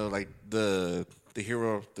 Like the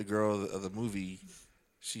hero, the girl of the movie,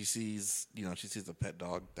 she sees a pet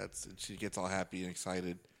dog. She gets all happy and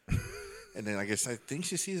excited. And then I think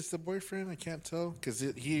she sees the boyfriend. I can't tell because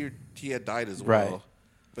he had died as well. Right.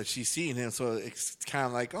 But she's seeing him, so it's kind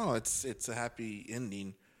of like, oh, it's a happy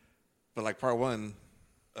ending. But like part 1,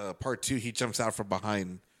 part 2, he jumps out from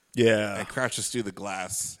behind Yeah. and crashes through the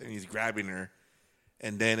glass, and he's grabbing her,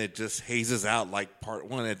 and then it just hazes out like part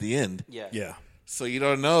 1 at the end. Yeah. So you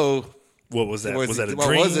don't know. What was that? Was that a what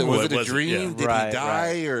dream? Was it? Was What it a dream? Yeah. Did Right, he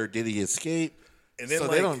die or did he escape? And then so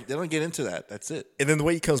like, they don't get into that. That's it. and then the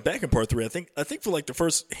way he comes back in part 3, I think for like the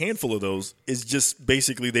first handful of those is just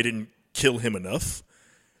basically they didn't kill him enough.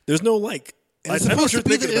 There's no like. And it's I know supposed, what to,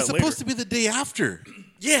 you're be thinking it's about supposed later. to be the day after.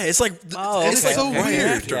 Yeah, it's like Oh, It's okay, so okay. weird.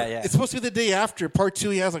 After. Yeah, yeah. It's supposed to be the day after. Part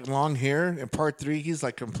 2, he has like long hair, and part 3, he's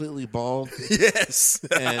like completely bald, Yes.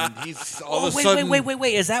 and he's all of a wait, sudden.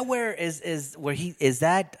 wait. Is that where where he is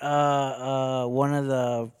that one of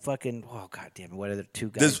the fucking god damn it, what are the 2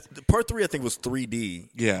 guys? Part 3, I think, was 3D.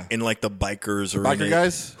 Yeah. And like the bikers or Biker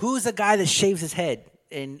guys. Who's the guy that shaves his head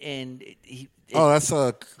and that's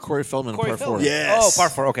Corey Feldman, Corey part Feldman. 4. Yes. Oh,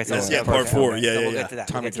 part 4. Okay, so Yes, okay, part 4. okay. Yeah, So yeah, we'll yeah. get to that.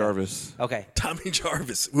 Tommy Jarvis. Okay. Tommy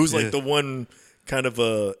Jarvis, who's like the one kind of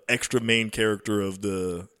extra main character of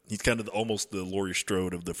the. He's kind of almost the Laurie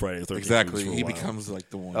Strode of the Friday the 13th. Exactly. movies for a He while. becomes like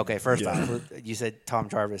the one. Okay, first off, you said Tom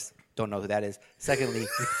Jarvis. Don't know who that is. Secondly,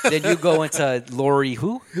 then you go into Laurie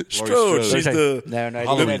who? Strode. She's the No, I Halloween.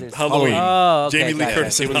 know who that is. Halloween. Oh, okay, Jamie Lee gotcha.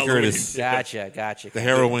 Curtis. in Jamie Lee Halloween. Curtis. Gotcha. The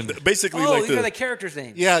heroine. Basically, Oh, like these are the characters'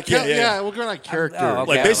 names. Yeah, yeah. we're going on character. Oh,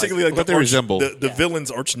 okay. like basically like what they resemble. the villain's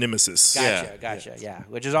arch nemesis. Gotcha. Yeah,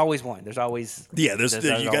 which is always one. There's always Yeah, you got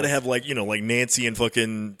to always- have like like Nancy and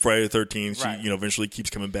fucking Friday the 13th. She Right. eventually keeps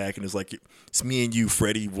coming back and is like, it's me and you,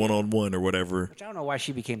 Freddy, 1-on-1 or whatever. Which I don't know why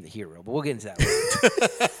she became the hero, but we'll get into that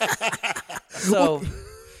later. So,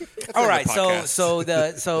 all right. So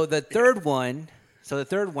the third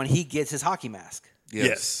one, he gets his hockey mask.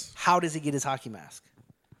 Yes. How does he get his hockey mask?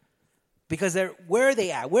 Because where are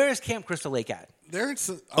they at? Where is Camp Crystal Lake at? They're in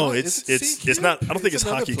some, It's not. I don't think it's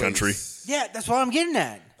another hockey place. country. Yeah, that's what I'm getting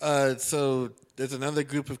at. So there's another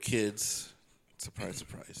group of kids. Surprise,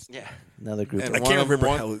 surprise. Yeah, another group. And I one can't of- remember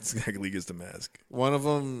one- how exactly gets the mask. One of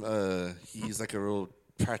them, he's like a real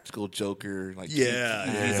practical joker. Like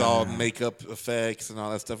Yeah, he's all makeup effects and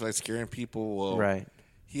all that stuff, like scaring people. Well, Right.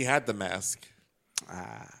 He had the mask,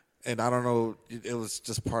 and I don't know. It was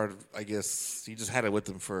just part of. I guess he just had it with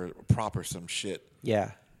him for a prop or some shit.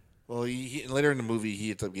 Yeah. Well, later in the movie,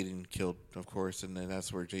 he ends up getting killed, of course, and then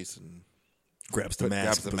that's where Jason. Grabs the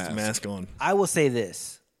mask. Puts the mask on. I will say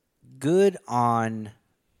this: good on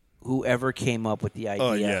whoever came up with the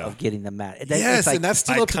idea of getting the mask. Yes, and that's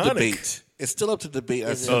still up to iconic. debate. It's still up to debate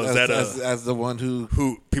as the one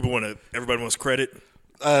who people want to. Everybody wants credit.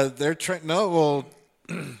 they're trying. No, well,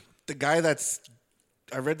 the guy that's.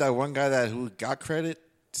 I read that one guy who got credit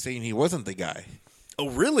saying he wasn't the guy. Oh,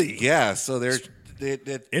 really? Yeah, so there's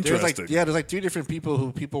Interesting. there's like 3 different people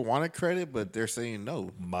who people wanted credit, but they're saying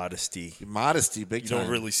no. Modesty. Modesty, big You time. don't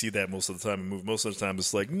really see that most of the time in movies. Most of the time,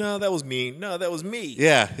 it's like, no, that was me. No, that was me.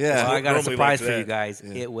 Yeah. Well, I got a normally surprise like for that. you guys.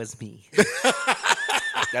 Yeah. It was me.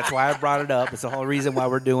 That's why I brought it up. It's the whole reason why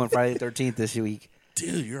we're doing Friday the 13th this week.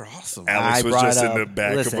 Dude, you're awesome. Alex I was brought just in up- the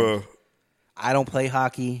back listen, of a. I don't play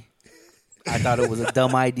hockey. I thought it was a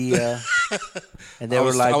dumb idea. And they I were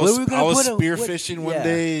was, like, I "Where was, we I gonna was put him?" spearfishing one Yeah.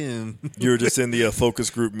 day, and You were just in the focus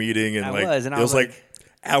group meeting, and I like was, and I it was was like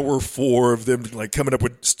hour 4 of them like coming up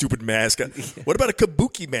with stupid masks. What about a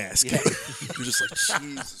kabuki mask? You're just like,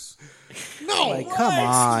 Jesus. no, Like, come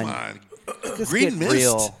on. come on. Just Green get mist?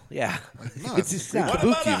 real. Yeah. No, It's just green not.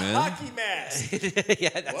 kabuki, man. hockey mask? Yeah,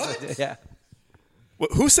 that's what? Yeah.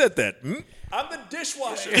 Who said that? I'm the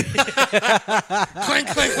dishwasher. Clank,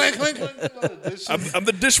 clank, clank, clank, clank. I'm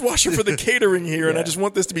the dishwasher for the catering here, and I just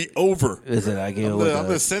want this to be over. Listen, I came I'm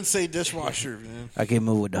the sensei dishwasher, man. I came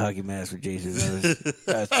over with the hockey mask for Jason.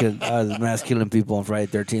 I was mass killing people on Friday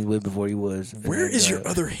 13th way before he was. Where is your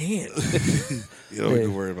other hand? You don't need to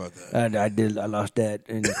worry about that. I lost that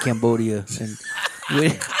in Cambodia. And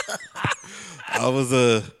I was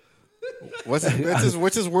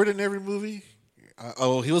what's his word in every movie?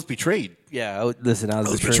 He was betrayed. yeah, I was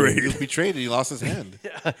was betrayed. He was betrayed and he lost his hand.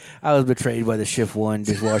 I was betrayed by the Shift 1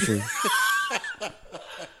 dishwasher.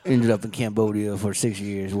 Ended up in Cambodia for 6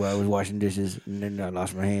 years where I was washing dishes, and then I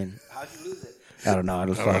lost my hand. How'd you lose it? I don't know. I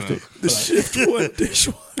just lost it. The shift one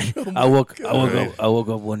dishwasher. I woke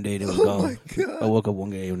up one day and it was gone. I woke up one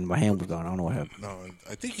day and my hand was gone. I don't know what happened. No,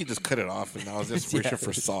 I think he just cut it off, and I was just reaching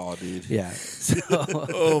for saw, dude. Yeah. So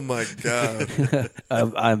Oh my god!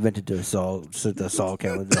 I invented the saw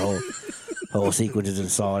camera. The whole sequences of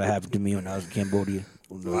saw that happened to me when I was in Cambodia.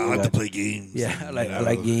 I like to play games. Yeah, I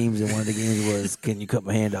like games, and one of the games was, "Can you cut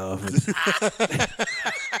my hand off?"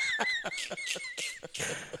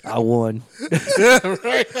 I won.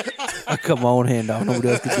 Right. I cut my own hand off. Nobody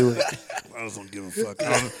else could do it. I just don't give a fuck.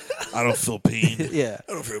 I don't feel pain. Yeah.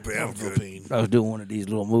 I don't feel bad. I I'm don't feel good. pain. I was doing one of these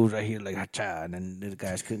little moves right here, like ha-cha, and then the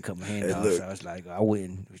guys couldn't cut my hand Hey, off. look. So I was like, I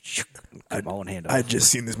win. Cut my own hand off. I had just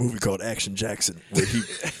seen this movie called Action Jackson, where he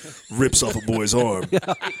rips off a boy's arm.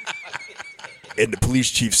 And the police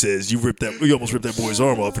chief says, "You almost ripped that boy's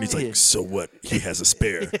arm off," and he's like, Yeah. "So what? He has a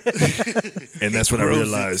spare." And that's when I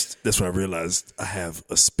realized I have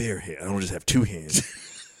a spare hand. I don't just have 2 hands.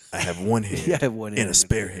 I have 1 hand, Yeah, I have 1 hand and a and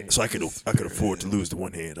spare hand, so I could afford to lose the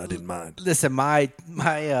 1 hand. I didn't mind. Listen, my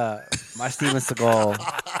Steven Seagal,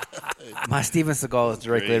 is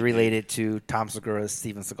directly related to Tom Segura's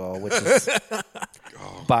Steven Seagal, which is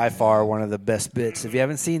by far one of the best bits. If you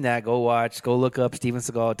haven't seen that, go look up Steven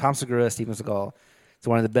Seagal, Tom Segura, Steven Seagal. It's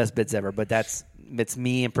one of the best bits ever. But it's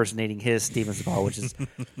me impersonating his Steven Seagal, which is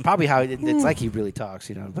probably how it's like he really talks,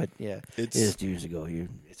 you know. But yeah, it is years ago here.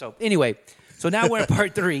 So anyway. So now we're in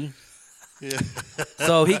part 3. Yeah.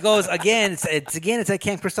 So he goes again. It's at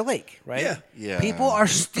Camp Crystal Lake, right? Yeah. Yeah. People are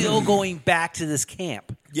still going back to this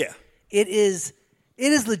camp. Yeah. It is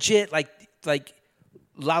legit like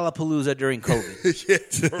Lollapalooza during COVID.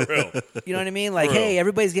 Yeah, for real. You know what I mean? Like, For real. hey,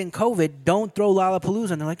 everybody's getting COVID. Don't throw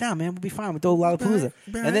Lollapalooza. And they're like, nah, man, we'll be fine. We'll throw Lollapalooza.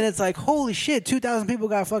 And then it's like, holy shit, 2,000 people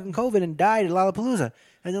got fucking COVID and died at Lollapalooza.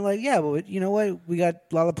 And they're like, yeah, well, you know what? We got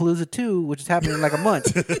Lollapalooza 2, which is happening in like a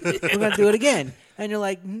month. We're going to do it again. And you're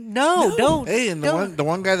like, no, don't. Hey, and don't. the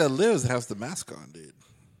one guy that lives has the mask on, dude.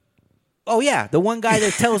 Oh, yeah. The one guy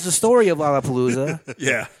that tells the story of Lollapalooza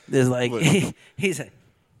Yeah. is like, he's like,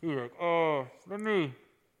 oh, let me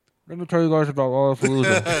tell you guys about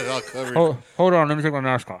Lollapalooza. All covered. Hold on, let me take my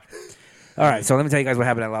mask off. All right, so let me tell you guys what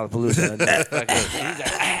happened at Lollapalooza. He's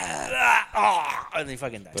like, and he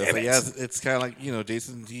fucking died. But yeah, it's kind of like,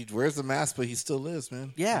 Jason, he wears the mask, but he still lives,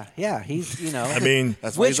 man. Yeah, he's, I mean,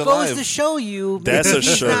 That's why which he's goes alive. to show you That's maybe a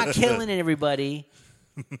he's shirt. not killing everybody.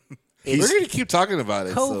 We're going to keep talking about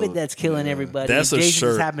it. COVID so, that's killing everybody. That's a Jason shirt.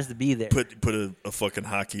 just happens to be there. put a fucking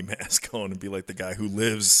hockey mask on and be like the guy who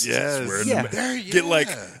lives. Yes. just wearing Yeah. the There, Get like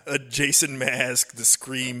yeah. a Jason mask, the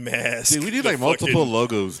Scream mask. Dude, we need the like multiple fucking-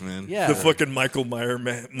 logos, man. Yeah. The fucking Michael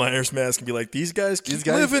Myers mask and be like, these guys keep These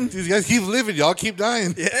guys, living. these guys keep living. Y'all keep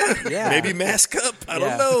dying. Yeah. Maybe mask up. I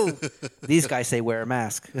Yeah. don't know. These guys say wear a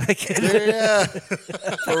mask. Yeah.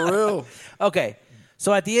 For real. Okay,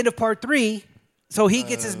 so at the end of part 3, so he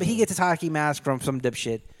gets his hockey mask from some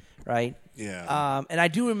dipshit, right? Yeah. And I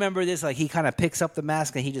do remember this. Like he kind of picks up the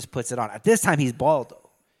mask and he just puts it on. At this time, he's bald though.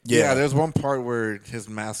 Yeah, there's one part where his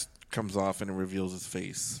mask comes off and it reveals his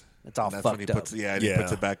face. It's all And that's when fucked he puts, up. Yeah, and he Yeah.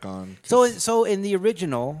 puts it back on. So in the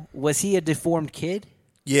original, was he a deformed kid?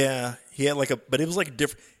 Yeah, he had but it was like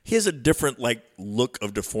different. He has a different like look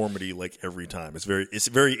of deformity like every time. It's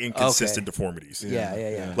very inconsistent deformities.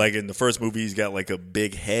 Yeah. Like in the first movie, he's got like a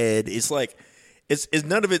big head. It's like it's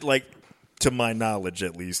none of it like, to my knowledge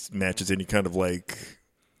at least, matches any kind of like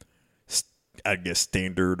I guess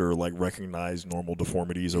standard or like recognized normal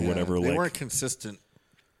deformities or whatever. They like weren't consistent.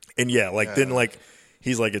 And then like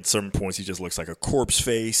he's like at certain points he just looks like a corpse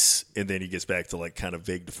face, and then he gets back to like kind of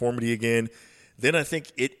vague deformity again. Then I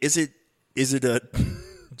think is it a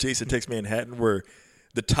Jason Takes Manhattan where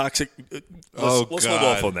the toxic let's hold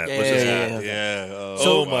off on that. Yeah, Let's just- yeah. Yeah.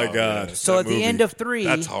 Oh my god. So That at the movie- end of 3,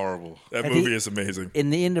 That's horrible. that at movie the- is amazing. in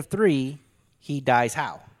the end of 3, he dies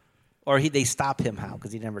how? Or they stop him how?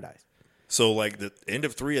 Because he never dies. So like the end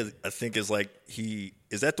of 3 I think is like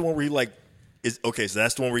is that the one where he like is okay, so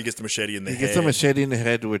that's the one where he gets the machete in the He head. gets a machete in the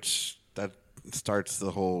head, which that starts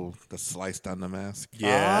the slice down the mask.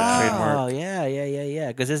 Yeah. Trademark. Oh, yeah.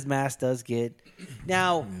 Because his mask does get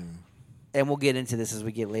now, and we'll get into this as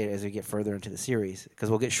we get further into the series, because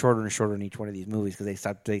we'll get shorter and shorter in each one of these movies because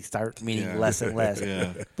they start meaning Yeah. less and less.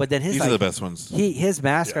 Yeah. But then These are the best ones. His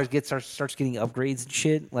mask starts getting upgrades and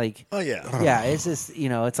shit. Like, Oh yeah. yeah, it's just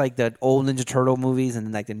it's like the old Ninja Turtle movies and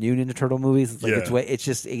then like the new Ninja Turtle movies. It's like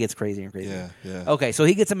Yeah. it gets crazier and crazier. Yeah. Okay, so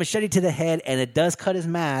he gets a machete to the head, and it does cut his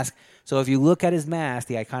mask. So if you look at his mask,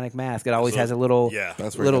 the iconic mask, it always So- has a little yeah.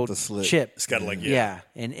 That's where it little got the slit. chip. It's got like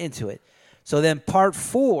And into it. So then part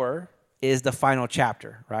 4 is the final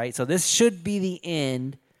chapter, right? So this should be the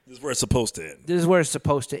end. This is where it's supposed to end. This is where it's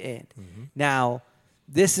supposed to end. Mm-hmm. Now,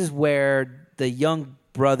 this is where the young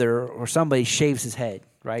brother or somebody shaves his head,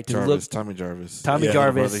 right? To look. Tommy Jarvis. Tommy Yeah.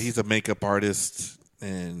 Jarvis. Brother, he's a makeup artist,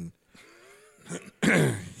 and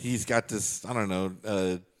he's got this, I don't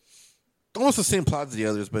know, almost the same plot as the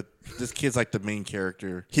others, but this kid's like the main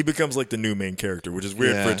character. He becomes like the new main character, which is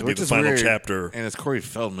weird for it to be which the is final weird. chapter. And it's Corey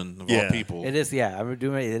Feldman, of Yeah. all people. It is, yeah. I'm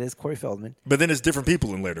doing it. It is Corey Feldman. But then it's different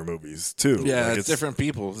people in later movies too. Yeah, Like, it's different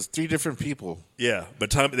people. It's 3 different people. Yeah,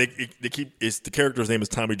 but they keep the character's name is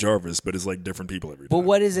Tommy Jarvis, but it's like different people every But time.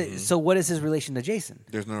 what is it? So what is his relation to Jason?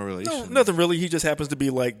 There's no relation. No, nothing really. He just happens to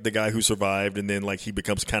be like the guy who survived, and then like he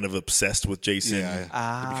becomes kind of obsessed with Jason. Yeah,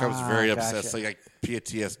 he becomes very gotcha. obsessed, like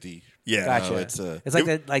PTSD. Yeah. Gotcha. No, it's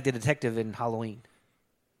like the detective in Halloween.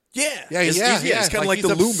 Yeah, Yeah, It's kind of like he's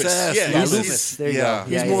the Loomis. obsessed. Yeah, Yeah, he's- Loomis. There you go.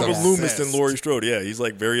 He's Yeah, more of a yeah. Loomis than obsessed. Laurie Strode. Yeah, he's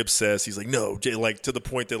like very obsessed. He's like, no, like to the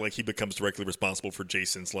point that like he becomes directly responsible for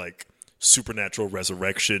Jason's like supernatural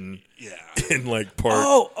resurrection. Yeah. in like part.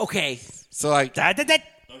 Oh, okay. So like, Okay.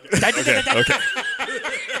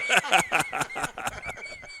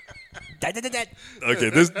 Okay,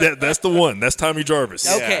 that's the one. That's Tommy Jarvis.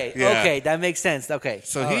 Okay, Yeah. okay, that makes sense. Okay,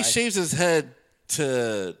 so All he right. shaves his head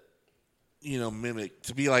to, mimic,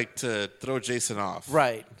 to be like, to throw Jason off.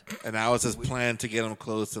 Right. And that was his plan to get him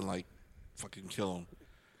close and like fucking kill him.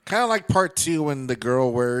 Kind of like part 2 when the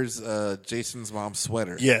girl wears Jason's mom's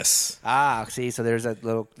sweater. Yes. See, so there's that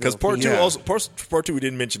little Because part theme. two also part two we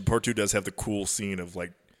didn't mention. Part 2 does have the cool scene of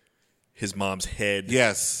like his mom's head.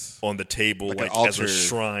 Yes. On the table, Like like, an as a altar.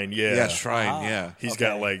 shrine. Yeah. Yeah, shrine. Yeah. He's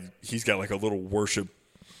got like a little worship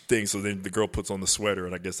thing. So then the girl puts on the sweater,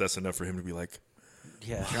 and I guess that's enough for him to be like,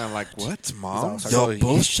 Yeah. Kind of like, what, Mom? y'all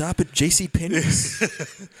both shop at JCPenney's?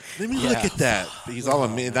 Let me look at that. He's all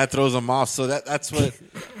amazed. That throws him off. So that's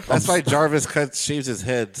why Jarvis shaves his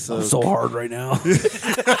head. So, I'm so hard right now.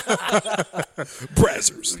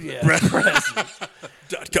 Brazzers. Yeah.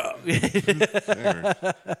 .com.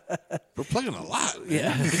 we're plugging a lot.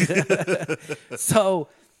 Yeah. so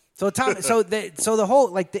the whole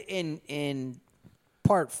like in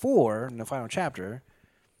part 4 in the final chapter,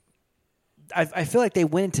 I feel like they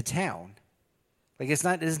went into town. Like it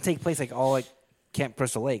doesn't take place like all like Camp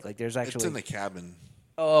Crystal Lake. Like there's actually It's in the cabin.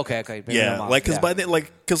 Oh, okay. Maybe Yeah, I'm off. like because Yeah. by then,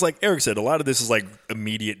 because like Eric said, a lot of this is like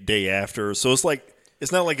immediate day after. So it's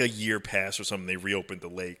not like a year passed or something. They reopened the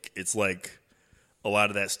lake. It's like a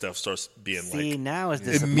lot of that stuff starts being See, like now it's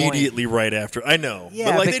disappointing. immediately right after. I know,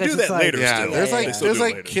 Yeah, but like they because do it's that like- later. Yeah, still. there's yeah, like yeah. Still there's do it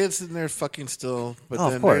like later. kids in there fucking still, but Oh,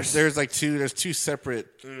 of then course. there's like two separate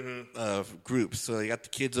groups. So you got the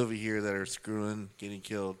kids over here that are screwing, getting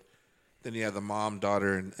killed. Then you have the mom,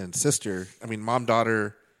 daughter, and sister. I mean, mom,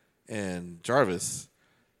 daughter, and Jarvis.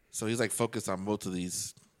 So he's like focused on both of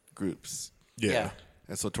these groups. Yeah.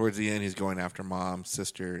 And so towards the end, he's going after mom,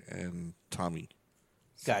 sister, and Tommy.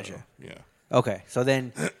 Gotcha. Yeah. Okay, so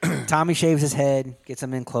then Tommy shaves his head, gets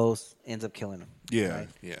him in close, ends up killing him. Yeah. Right?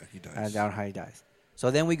 Yeah. He I dies. doubt how he dies.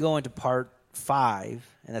 So then we go into part 5,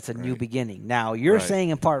 and that's a new beginning. Now you're Right. saying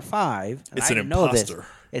in part 5, and It's I an didn't know this, imposter.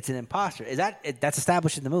 it's an imposter. Is that's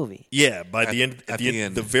established in the movie? Yeah, by At the end, the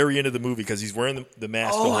end. the very end of the movie, because he's wearing the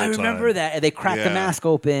mask. the Oh, whole I remember time. that. And they crack the Yeah. mask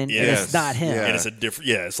open, and Yes. it's not him. Yeah. and it's a different.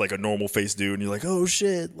 Yeah, it's like a normal face dude, and you're like, oh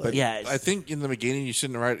shit. Like, Yeah, I think in the beginning you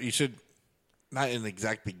shouldn't write. You should not in the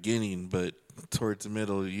exact beginning, but towards the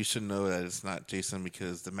middle, you should know that it's not Jason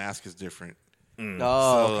because the mask is different.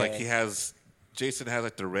 Oh, So okay. like Jason has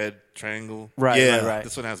like the red triangle. right, Yeah. right.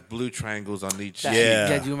 This one has blue triangles on each. That- Yeah.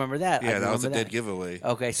 yeah, do you remember that? I Yeah, that was a remember dead giveaway.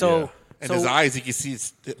 Okay, so And so his eyes, you can see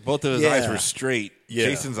both of his eyes Yeah. were straight. Yeah.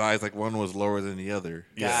 Jason's eyes, like one was lower than the other.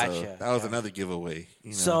 Gotcha. So that was another giveaway.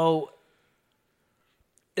 You know? So,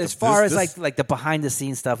 as far as this- like the behind the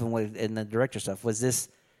scenes stuff and the director stuff, was this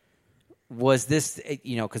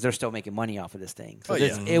because they're still making money off of this thing? So Oh,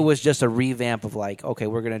 yeah. it was just a revamp of like, okay,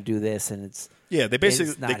 we're gonna do this, and it's Yeah, they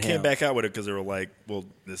basically It's not they came him. back out with it because they were like, well,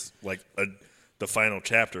 this the final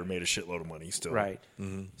chapter made a shitload of money still. right.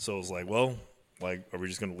 So it was like, well, like, are we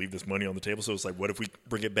just going to leave this money on the table? So it's like, what if we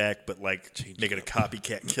bring it back, but like make it a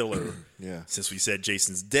copycat killer? Yeah. Since we said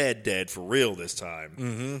Jason's dead for real this time.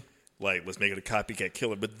 Mm-hmm. Like, let's make it a copycat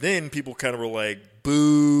killer. But then people kind of were like,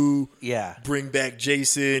 boo. Yeah. Bring back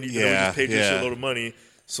Jason. You know, we Yeah, just paid you yeah. a shitload of money.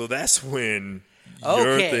 So that's when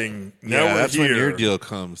your Okay. thing. Now yeah, we're that's here. when your deal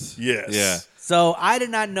comes. Yes. Yeah. So I did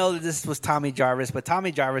not know that this was Tommy Jarvis, but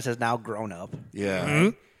Tommy Jarvis has now grown up,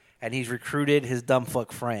 Yeah. and he's recruited his dumb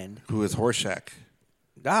fuck friend. Who is Horseshack?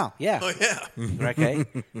 Oh yeah, Oh, yeah. okay.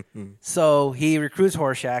 So he recruits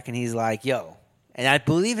Horseshack, and he's like, "Yo," and I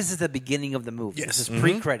believe this is the beginning of the movie. Yes. This is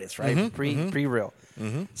pre-credits, right? Pre-real.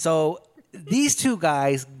 So these two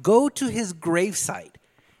guys go to his gravesite,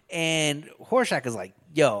 and Horseshack is like,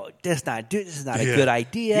 "Yo, this is not a good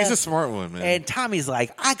idea." He's a smart one, man. And Tommy's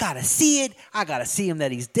like, "I gotta see it. I gotta see him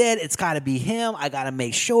that he's dead. It's gotta be him. I gotta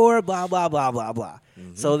make sure." Blah blah blah blah blah.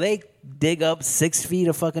 So they dig up 6 feet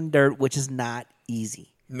of fucking dirt, which is not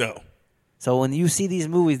easy. No. So when you see these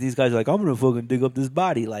movies, these guys are like, I'm going to fucking dig up this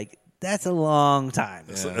body. Like, that's a long time.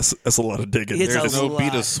 That's a lot of digging. It's There's a no lot.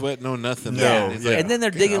 beat of sweat, no nothing. No, man. It's yeah. And then they're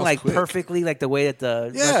 "Get digging out like quick." perfectly, like the way that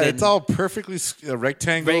the Yeah, fucking it's all perfectly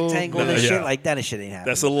rectangle. rectangle and No, shit yeah. like that. And shit ain't happening.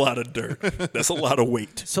 That's a lot of dirt. That's a lot of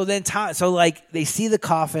weight. So then, like they see the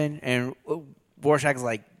coffin, and Rorschach's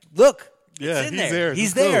like, "Look, Yeah, it's in he's there. there.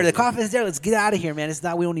 He's Let's there. go." The coffin's there. Let's get out of here, man. It's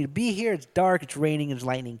not. We don't need to be here. It's dark. It's raining. It's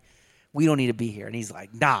lightning. We don't need to be here." And he's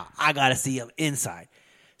like, "Nah, I gotta see him inside."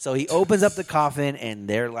 So he opens up the coffin, and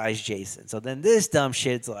there lies Jason. So then this dumb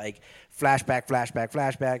shit's like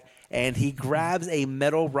flashback, and he grabs a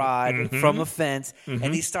metal rod from a fence,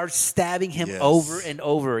 and he starts stabbing him Yes. over and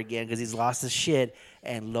over again because he's lost his shit.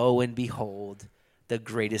 And lo and behold, the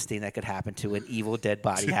greatest thing that could happen to an evil dead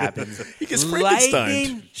body happens. He gets Frankensteined. Lightning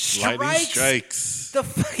Lightning strikes.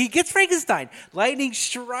 strikes. He gets Frankenstein. Lightning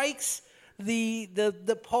strikes the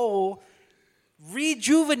pole,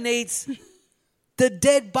 rejuvenates the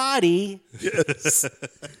dead body. Yes.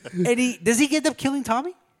 And does he end up killing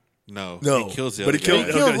Tommy? No, No, he kills the but other he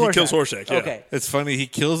kills. guy. He kills Rorschach. Yeah. Okay. It's funny. He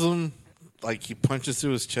kills him. Like he punches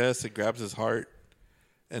through his chest and grabs his heart,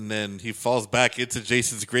 and then he falls back into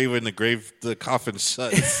Jason's grave, and the coffin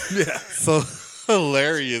shuts. Yeah. So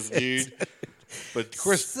hilarious, dude. But of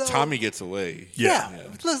course, So- Tommy gets away. Yeah.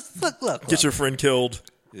 Look. Get your friend killed.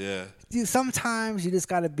 Yeah. Dude, sometimes you just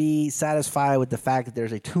got to be satisfied with the fact that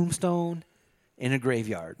there's a tombstone in a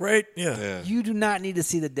graveyard. Right? Yeah. Yeah. You do not need to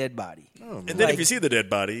see the dead body And then if you see the dead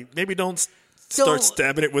body, maybe don't start Don't-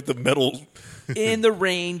 stabbing it with the metal. in the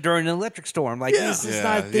rain during an electric storm. Like, Yeah. this is Yeah,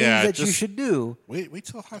 not things yeah, that you just- should do. Wait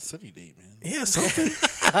till a hot sunny day, man. Yeah, something.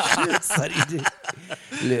 Sonny did.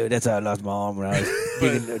 Look, that's how I lost my arm when I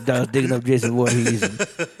was digging up Jason Voorhees and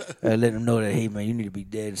letting him know that, hey, man, you need to be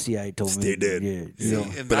dead. See how he told me. Stay dead. Yeah, you know.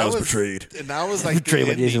 And But that I was betrayed. And that was like Betrayed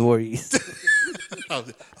by the Jason ending. Voorhees. I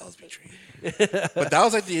was betrayed. But that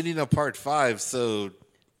was like the ending of part 5. So,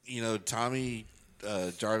 Tommy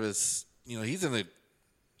Jarvis, he's in a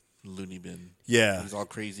loony bin. Yeah. He's all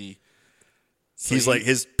crazy. So He's like,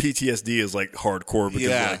 his PTSD is like hardcore because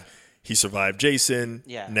Yeah. like he survived Jason.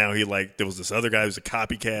 Yeah. Now there was this other guy who's a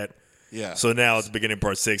copycat. Yeah. So now at the beginning of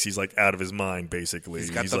part 6, he's like out of his mind basically. He's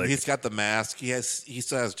got the mask. He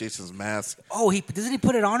still has Jason's mask. Oh, doesn't he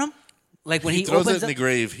put it on him? Like when he throws it opens in the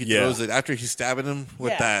grave. He Yeah. throws it after he's stabbing him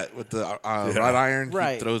with Yeah. the wrought iron.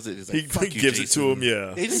 Right. He throws it. He's like, He Fuck you, gives Jason. it to him,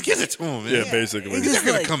 yeah. He just gives it to him. Man. Yeah, basically. He's He's just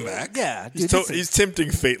not gonna come back. Yeah, He's, dude. he's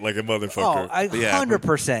tempting fate like a motherfucker. Oh, Yeah,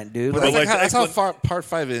 100%, dude. But Like, like, that's how the part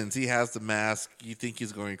 5 ends. He has the mask. You think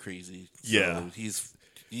he's going crazy. So Yeah. he's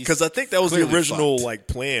Because I think that was the clearly original fucked. like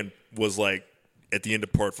plan was like at the end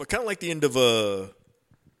of part 4, kind of like the end of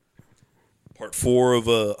part 4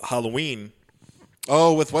 of Halloween.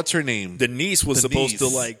 Oh, with what's her name? The niece was The supposed to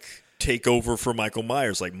niece. like take over for Michael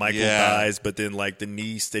Myers. Like Michael Yeah. dies, but then like the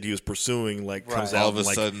niece that he was pursuing like comes Right. out All of a and,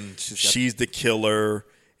 like, sudden, she's the killer.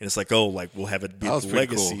 And it's like, oh, like we'll have it be That was a pretty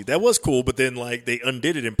legacy. cool. That was cool, but then like they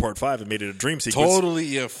undid it in part 5 and made it a dream sequence.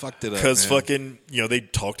 Totally, fucked it up. Because man. fucking, they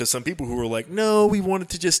talked to some people who were like, no, we wanted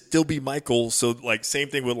to just still be Michael. So, like, same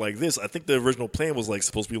thing with, like, this. I think the original plan was, like,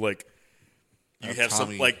 supposed to be, like, you have some,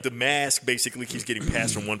 Tommy. like, the mask basically keeps getting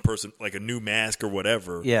passed from one person, like, a new mask or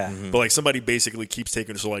whatever. Yeah. Mm-hmm. But, like, somebody basically keeps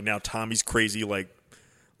taking it. So, like, now Tommy's crazy, like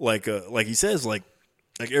he says, like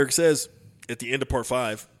Eric says, at the end of part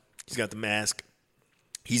 5, he's got the mask.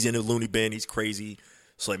 He's in a loony bin. He's crazy.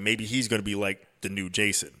 So, like, maybe he's going to be, like, the new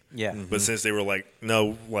Jason. Yeah. But since they were like,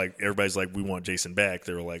 no, like, everybody's like, we want Jason back,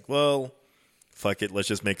 they were like, well, fuck it. Let's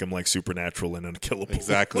just make him, like, supernatural and unkillable.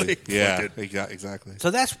 Exactly. Like, Yeah. fuck it. Exactly.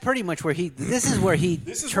 So that's pretty much where this is where he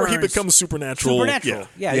This is where he becomes supernatural. supernatural.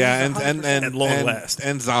 Yeah. Yeah, Yeah, he's and 100%. At long last.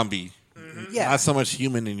 and zombie. yeah, Not so much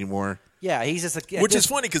human anymore. yeah, he's just a Which is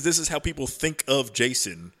funny because this is how people think of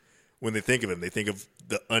Jason when they think of him. They think of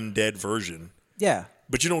the undead version. yeah.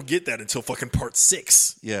 But you don't get that until fucking part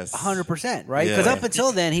 6. Yes. 100%, right? Yeah. Because up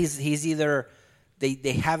until then, he's either they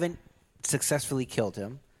haven't successfully killed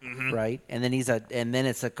him, right? And then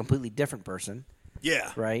it's a completely different person,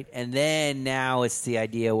 Yeah. right? And then now it's the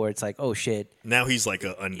idea where it's like, oh shit, Now he's like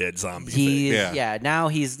an undead zombie. thing. he Yeah. now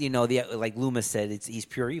he's like Loomis said, he's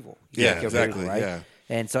pure evil. He's Yeah, pure exactly, right? yeah.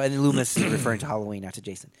 And so and then Loomis is referring to Halloween, not to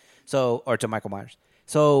Jason, or to Michael Myers.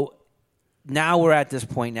 So now we're at this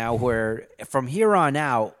point now where from here on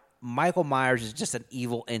out, Michael Myers is just an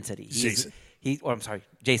evil entity. Jason. I'm sorry,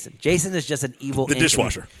 Jason. Jason is just an evil The entity.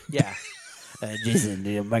 dishwasher. Yeah.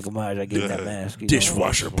 Jason, Michael Myers, I gave him that mask. you know.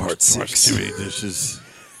 Dishwasher part 6. Washed too many dishes.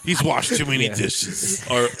 He's washed too many dishes.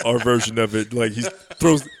 Our version of it, like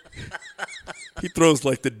he throws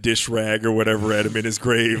like the dish rag or whatever at him in his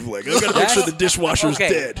grave. Like, I gotta make sure the dishwasher's Okay,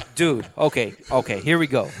 dead. dude. Okay. Here we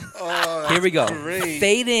go. Here we go. great.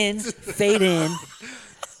 Fade in.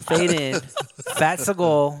 Fat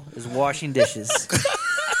Segal is washing dishes.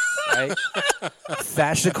 Right?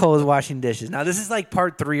 Fat Segal is washing dishes. Now this is like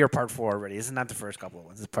part 3 or part 4 already. This is not the first couple of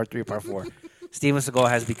ones. This is part 3 or part 4. Steven Seagal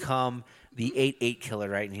has become the 8-8 killer,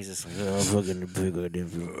 right? And he's just like, oh, fucking big.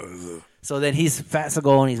 So then he's Fat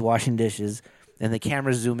Segal and he's washing dishes. And the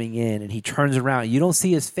camera's zooming in, and he turns around. You don't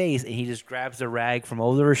see his face, and he just grabs the rag from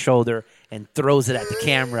over his shoulder and throws it at the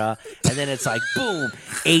camera. And then it's like, boom,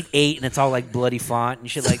 8-8, and it's all like bloody font and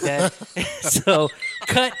shit like that. So,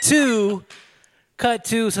 cut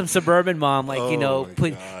to some suburban mom, like, my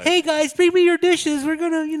God. hey guys, bring me your dishes. We're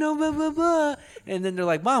gonna, blah, blah, blah. And then they're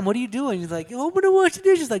like, Mom, what are you doing? He's like, I'm gonna wash the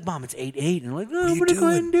dishes. Like, Mom, it's 8-8. And I'm like, no, I'm gonna go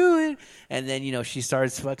ahead and do it. And then, she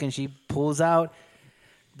starts she pulls out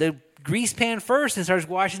the grease pan first and starts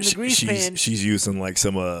washing the grease pan. She's using like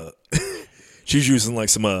some she's using like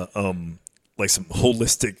some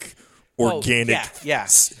holistic organic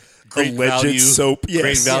Great alleged value. soap. Great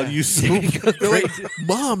Yes. value soap. They're like,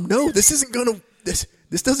 Mom, no, this isn't gonna. This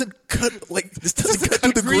doesn't cut This doesn't cut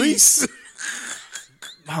through the grease.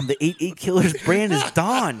 Mom, the 8-8 Killers brand is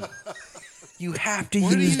Dawn. You have to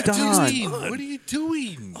What are use you Dawn. doing? What are you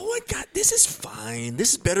doing? Oh my God, this is fine.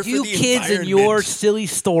 This is better You for the kids and environment. your silly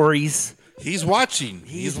stories. He's watching.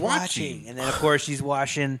 He's watching. And then, of course, she's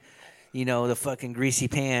washing, the fucking greasy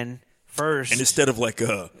pan first. And instead of like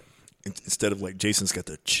Jason's got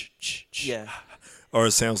the yeah. or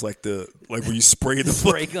it sounds like when you spray the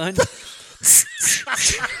Spray gun.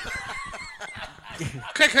 Yeah.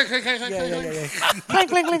 Clink, clink, clink, clink, clink,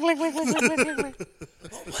 clink, clink, clink, clink.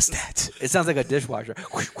 What was that? It sounds like a dishwasher.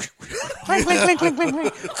 Clink, clink, clink, clink, clink,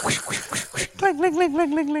 clink. Clink, clink, clink,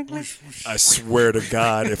 clink, clink, clink, clink. I swear to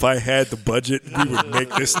God, if I had the budget, we would make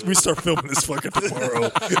this. We start filming this fucking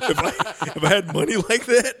tomorrow. If I had money like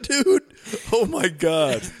that, dude. Oh my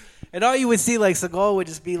God. And all you would see, like, Seagal would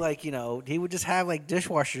just be like, he would just have, like,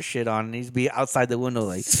 dishwasher shit on, and he'd be outside the window,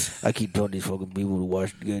 like, I keep telling these fucking people to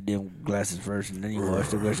wash the goddamn glasses first, and then you wash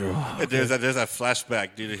the glasses. There's that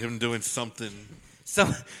flashback, dude, of him doing something.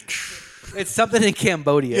 It's something in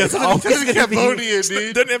Cambodia. Yeah, It's something always in gonna be- Cambodia,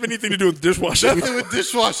 dude. Doesn't have anything to do with dishwashing. Nothing with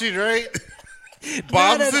dishwashing, right? Not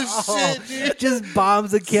Bombs at and all. shit, dude. Just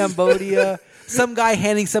bombs in Cambodia. Some guy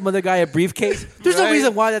handing some other guy a briefcase. There's no Right.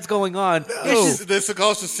 reason why that's going on. It's just, The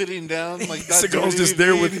Seagal's just sitting down, like not doing Seagal's just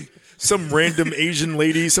there anything. with some random Asian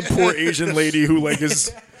lady, some poor Asian lady who like is.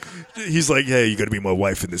 He's like, hey, you got to be my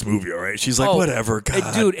wife in this movie, all right? She's like, Oh, whatever, God.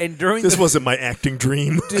 and dude, and during this the- wasn't my acting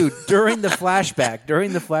dream. dude, during the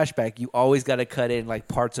flashback, you always got to cut in like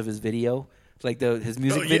parts of his video, like his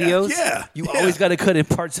music Oh, yeah, videos. yeah, you yeah. always got to cut in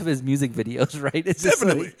parts of his music videos, right? It's just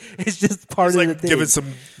Definitely. like, it's just part It's of the like thing. giving some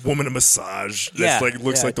woman a massage. That's like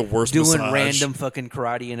looks yeah. like the worst Doing massage. random fucking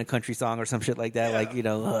karate in a country song or some shit like that. Like,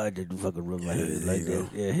 I didn't fucking rub my head like that.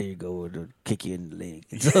 Yeah, here you go. I'll kick you in the leg.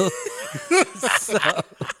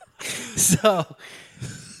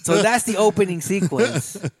 So that's the opening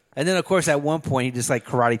sequence. And then, of course, at one point, he just like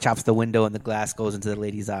karate chops the window and the glass goes into the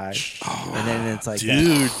lady's eye. And then it's like,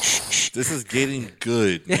 Dude, this is getting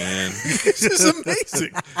good, man. This is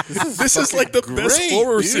amazing. This is like the best great,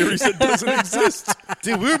 horror dude. series that doesn't exist.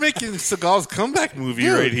 Dude, we were making Seagal's comeback movie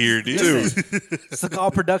right here, dude.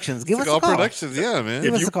 Seagal Productions. Give us a Seagal call. Productions, yeah, man.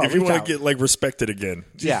 Give us a call. If you Reach want out. to get like respected again,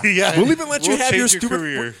 Yeah. Yeah. we'll even let you We'll have your change stupid.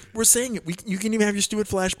 career. We're saying it. You can even have your stupid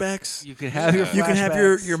flashbacks. You can have your You can have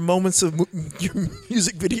your flashbacks. moments of your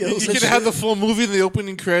music videos. You and can shit. have the full movie in the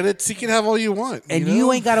opening credits. You can have all you want. And know?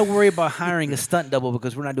 you ain't got to worry about hiring a stunt double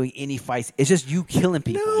because we're not doing any fights. It's just you killing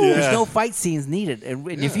people. Yeah. There's no fight scenes needed. And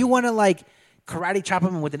if you want to like karate chop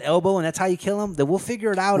him with an elbow and that's how you kill him, then we'll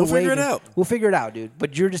figure it out. We'll figure it out. We'll figure it out, dude.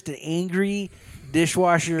 But you're just an angry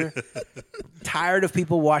dishwasher, tired of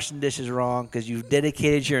people washing dishes wrong because you've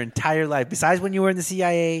dedicated your entire life. Besides when you were in the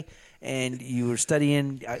CIA and you were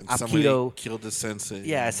studying Somebody Aikido. killed the sensei.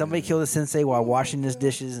 Yeah, somebody killed a sensei while washing his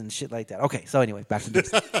dishes and shit like that. Okay, so anyway, back to this.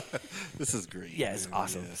 This is great. Yeah, it's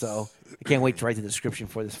awesome. Yes. So I can't wait to write the description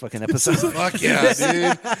for this fucking episode. Fuck yeah,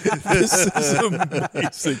 dude. This is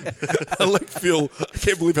amazing. I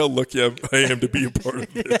can't believe how lucky I am to be a part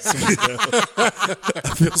of this.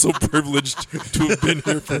 I feel so privileged to have been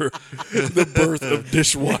here for the birth of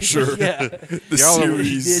Dishwasher, Yeah. the Y'all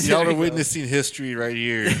series. Y'all are witnessing history right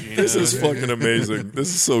here. You This know? is fucking amazing. This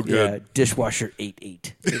is so Yeah, good. dishwasher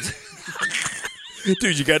 8-8.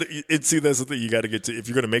 Dude, you got to see. That's the thing. You got to get to if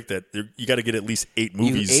you're going to make that. You got to get at least 8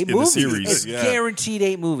 movies Eight in movies. the series. It's Yeah. guaranteed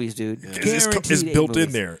 8 movies, dude. It's Guaranteed 8 built in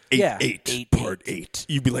movies. there. Yeah. 8 part 8.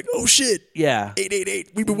 You'd be like, oh shit. Yeah.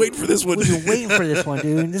 888. We've been waiting for this one. We've been waiting for this one,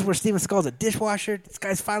 dude. This is where Steven Seagal's a dishwasher. This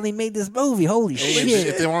guy's finally made this movie. Holy Hey, if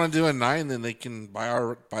shit. they want to do a 9, then they can buy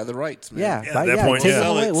the rights, man. Yeah, at that point, take yeah.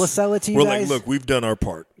 it away. Sell it. We'll sell it to you We're guys. like, look, we've done our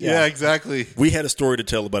part. Yeah, exactly. We had a story to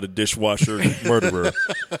tell about a dishwasher murderer,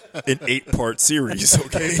 an 8-part series.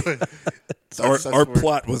 Okay, our That's where-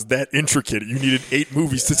 plot was that intricate. You needed 8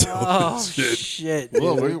 movies to tell Oh, this shit. shit.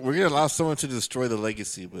 Well, dude. we're gonna allow someone to destroy the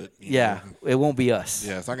legacy, but you Yeah, know, it won't be us.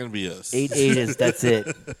 yeah, it's not gonna be us. 8-8 is, that's it.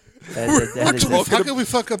 That is talking- How can we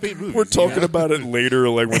fuck up 8 movies? We're talking you know? about it later,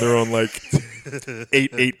 like when they're on like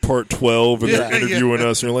 8 part 12, and they're Yeah, interviewing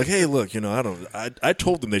us, and you're like, hey, look, I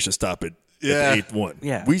told them they should stop it. Yeah. At the 8th one.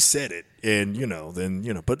 Yeah. We said it, and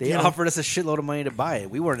but They you know, offered us a shitload of money to buy it.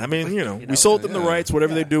 We weren't. I mean, we sold them the rights,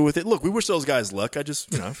 whatever they do with it. Look, we wish those guys luck. I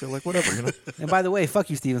just, I feel like whatever, And by the way, fuck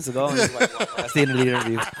you, Steven Seagal. That's the end of the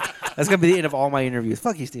interview. That's gonna be the end of all my interviews.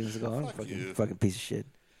 Fuck you, Steven Seagal. I'm fucking piece of shit.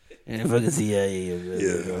 And fucking CIA.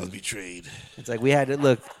 I was betrayed. It's like we had to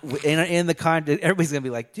look in the content. Everybody's gonna be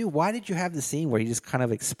like, dude, why did you have the scene where he just kind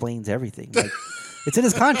of explains everything? Like, It's in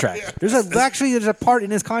his contract. There's a part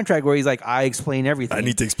in his contract where he's like, I explain everything. I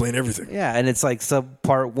need to explain everything. Yeah, and it's like sub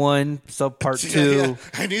part 1, sub part 2. Yeah,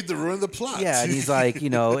 I need to ruin the plot. Yeah, and he's like,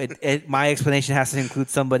 my explanation has to include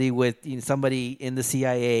somebody somebody in the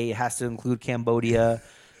CIA. It has to include Cambodia.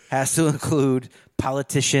 Has to include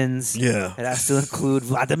politicians. Yeah. It has to include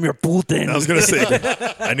Vladimir Putin. I was going to say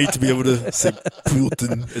that. I need to be able to say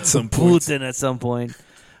Putin at some point. Putin at some point.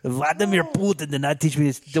 Vladimir Putin did not teach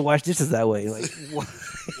me to wash dishes that way. Like, what?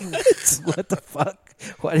 What the fuck?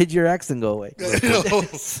 Why did your accent go away?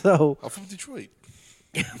 So I'm from Detroit.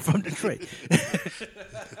 from Detroit.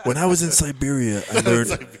 When I was in Siberia, I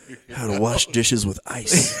learned how to wash dishes with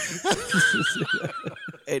ice.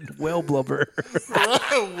 And whale blubber.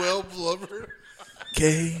 Well, blubber.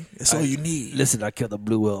 Okay? That's all you need. Listen, I killed a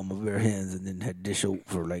blue whale in my bare hands and then had dish soap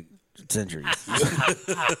for like centuries.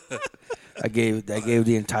 I gave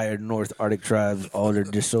the entire North Arctic tribes all their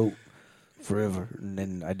dish soap forever, and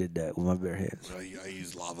then I did that with my bare hands. I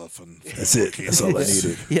use lava from. That's it. That's all I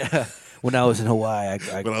needed. Yeah, when I was in Hawaii,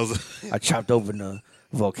 When I was I chopped open a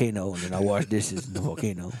volcano and then I washed dishes in the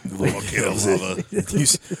volcano. volcano lava.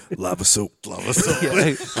 Use lava soap. Lava soap. Yeah,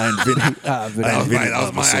 I invented That was my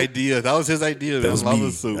lava soap. idea. That was his idea. That was lava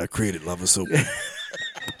me. soap. I created lava soap.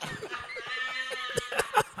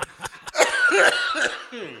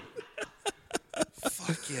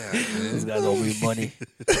 Fuck yeah, These man. guys owe me money.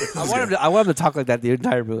 I want him to talk like that the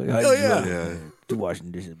entire movie. Oh, yeah. Yeah. Do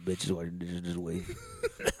washing dishes, bitches washing dishes this way.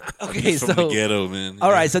 Okay, From the so ghetto, man.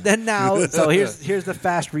 all right, so then now, so here's the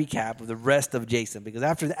fast recap of the rest of Jason, because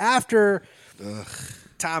after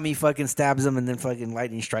Tommy fucking stabs him and then fucking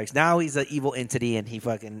lightning strikes, now he's an evil entity and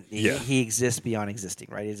he exists beyond existing,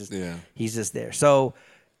 right? He's just there. So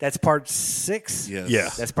that's part 6. Yes. Yeah.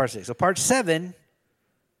 That's part 6. So part 7.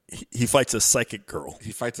 He fights a psychic girl.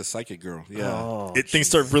 He fights a psychic girl. Yeah. Oh, Things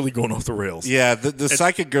start really going off the rails. Yeah, the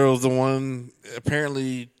psychic girl is the one.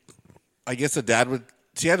 Apparently, I guess the dad would.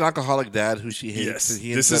 She had an alcoholic dad who she hates. Yes, and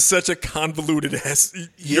he this ends is such a convoluted ass.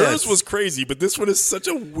 Yours was crazy, but this one is such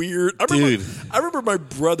a weird. Dude. I remember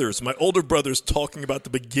my older brothers, talking about the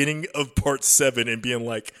beginning of part 7 and being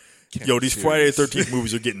like, "Yo, these Friday the 13th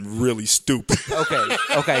movies are getting really stupid."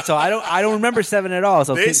 Okay. So I don't remember 7 at all.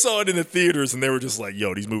 So They saw it in the theaters and they were just like,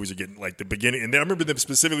 "Yo, these movies are getting like the beginning." And I remember them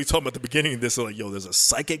specifically talking about the beginning of this. Like, "Yo, there's a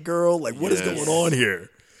psychic girl. Like, what is going on here?"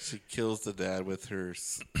 She kills the dad with her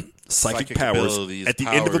Psychic powers abilities, at the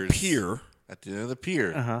end of a powers. pier At the end of the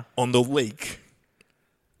pier. on the lake.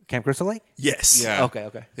 Camp Crystal Lake. Yes. Yeah. Okay.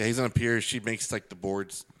 Yeah, he's on a pier. She makes like the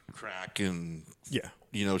boards crack and Yeah.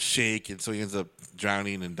 shake, and so he ends up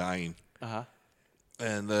drowning and dying. Uh-huh.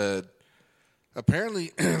 And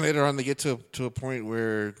apparently later on they get to a point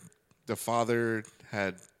where the father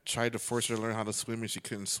had tried to force her to learn how to swim and she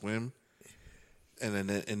couldn't swim. And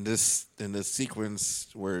then in this sequence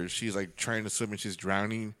where she's like trying to swim and she's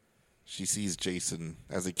drowning, she sees Jason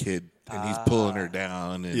as a kid and he's pulling her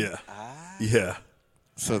down. And Yeah. Yeah.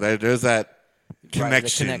 So there's that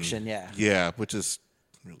connection. connection, yeah. Yeah, which is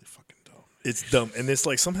really fucking dumb. It's dumb. And it's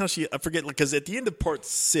like somehow I forget, because at the end of part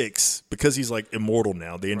 6, because he's like immortal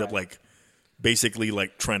now, they end up like basically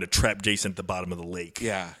like trying to trap Jason at the bottom of the lake.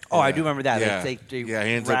 Yeah. Oh, I do remember that. Yeah, They he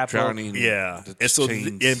ends wrap up drowning. Yeah. The And so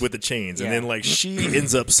chains. and with the chains. Yeah. And then like she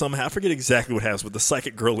ends up somehow, I forget exactly what happens, but the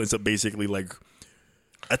psychic girl ends up basically like,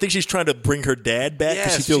 I think she's trying to bring her dad back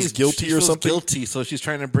because she feels guilty she or feels something. Guilty, so she's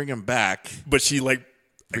trying to bring him back. But she like,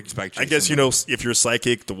 Brings back I guess, Jason. if you're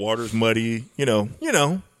psychic, the water's muddy,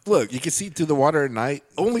 look, You can see through the water at night.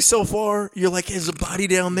 only so far. You're like, there's a body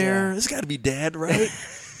down there. It's got to be dad, right?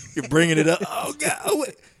 You're bringing it up. Oh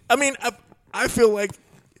God! I mean, I feel like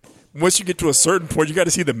once you get to a certain point, you got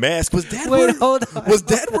to see the mask. Was dad wearing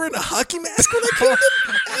a hockey mask when I killed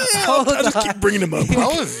him? I just keep bringing him up. I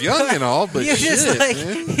was young and all, but You're shit,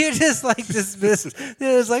 man. you're just like dismissed.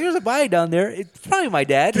 It's like there's a body down there. It's probably my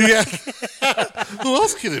dad. Yeah. Who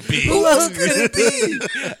else could it be? Who else could it be?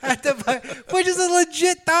 Which is a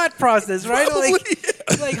legit thought process, right? Probably,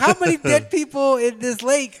 Like how many dead people in this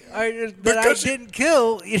lake that Because I didn't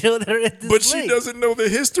kill? That are in this But she lake. doesn't know the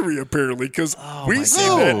history apparently, because we my see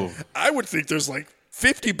God. that. I would think there's like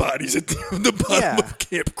 50 bodies at the bottom Yeah. of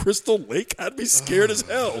Camp Crystal Lake. I'd be scared as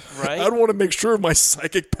hell. Right? I'd want to make sure my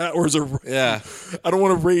psychic powers are. Yeah. I don't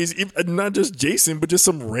want to raise not just Jason, but just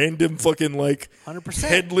some random fucking like 100%.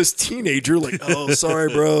 headless teenager. Like, oh,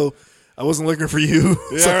 sorry, bro. I wasn't looking for you.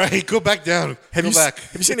 Yeah, all right, go back down. Have go you back.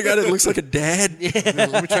 have you seen a guy that looks like a dad?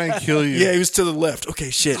 Let me try and kill you. Yeah, he was to the left.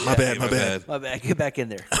 Okay, shit. My bad. my bad. My bad. Get back in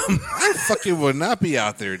there. I fucking would not be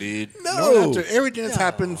out there, dude. No. After everything that's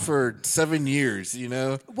happened for 7 years,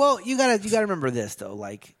 Well, you gotta remember this though.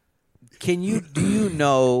 Like, do you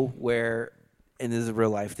know where and this is a real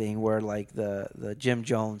life thing, where like the Jim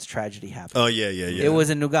Jones tragedy happened. Oh yeah. It was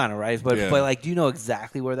in Nugano, right? But Yeah. but like, do you know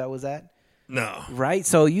exactly where that was at? No. Right?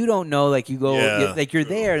 So you don't know, like you go, Yeah. like you're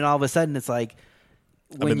there, and all of a sudden it's like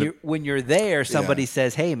when you're there, somebody Yeah.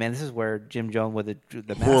 says, "Hey, man, this is where Jim Jones with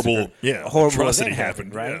the Horrible, massacre, yeah, a horrible atrocity event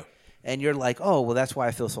happened, right?" yeah. And you're like, "Oh, well, that's why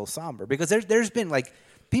I feel so somber," because there's been like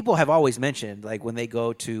people have always mentioned, like when they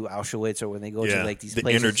go to Auschwitz or when they go Yeah, to like these the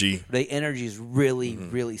places, energy. the energy is really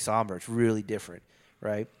really somber. It's really different,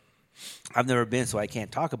 right? I've never been, so I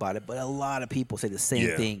can't talk about it. But a lot of people say the same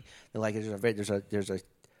Yeah. thing. They're like, there's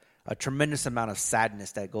a tremendous amount of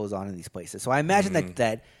sadness that goes on in these places. So I imagine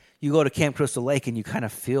that you go to Camp Crystal Lake and you kind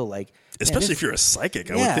of feel like, man, Especially if you're a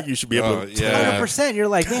psychic, I Yeah. would think you should be able to. yeah. 100%. You're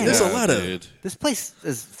like, man, There's a Yeah, lot of dude. this place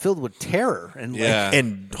is filled with terror and Yeah.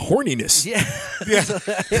 and horniness. yeah,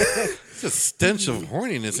 It's a stench of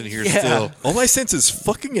horniness in here Yeah. still. All I sense is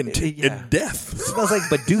fucking and Yeah. death. it smells like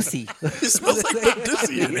Badusi. It smells like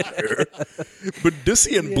Badusi in here.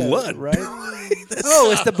 Badusi and blood. right?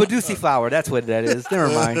 Oh, it's the Badusi flower. That's what that is. Never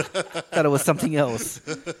mind. Thought it was something else.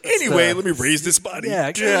 Anyway, let me raise this body.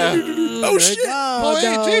 Yeah. Oh shit. Oh,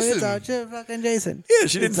 hey, no, Jason. it's our fucking Jason. Yeah,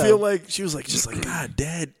 she didn't It's, feel like she was like just like God,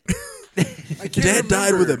 Dad. I can't Dad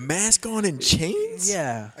died remember. with a mask on and chains.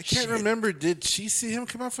 Yeah. I can't remember. Did she see him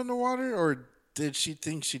come out from the water, or did she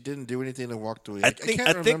think she didn't do anything and walked away? I think can't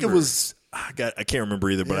it remember. was. I can't remember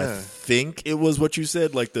either, but I Yeah. think it was what you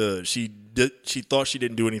said. Like she thought she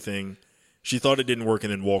didn't do anything. She thought it didn't work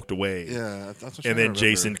and then walked away. Yeah, that's what I'm And trying then to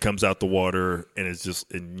Jason remember. comes out the water and it's just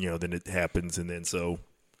then it happens and then so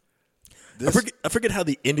I forget how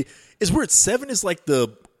the ending is. Where it's 7 is like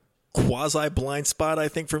the quasi blind spot, I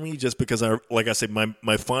think, for me, just because like I said, my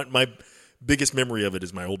biggest memory of it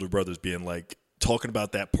is my older brothers being like talking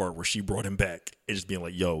about that part where she brought him back and just being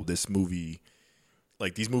like, yo, this movie,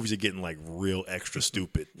 like these movies are getting like real extra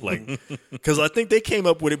stupid. Like, because I think they came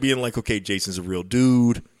up with it being like, okay, Jason's a real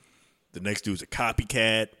dude. The next dude's a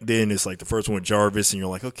copycat. Then it's like the first one, Jarvis, and you're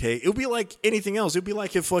like, okay, it would be like anything else. It would be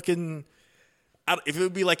like if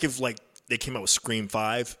they came out with Scream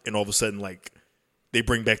 5 and all of a sudden like they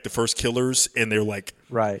bring back the first killers and they're like,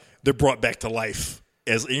 Right. they're brought back to life.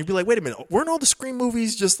 And you'd be like, wait a minute, weren't all the Scream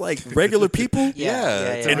movies just like regular people?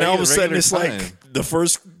 Yeah, it's And now all of a sudden regular it's time. like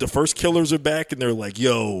the first killers are back and they're like,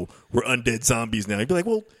 yo, we're undead zombies now. You'd be like,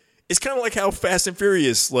 well, it's kind of like how Fast and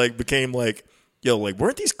Furious like became like, yo, like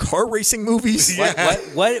weren't these car racing movies?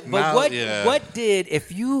 What did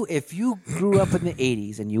if you grew up in the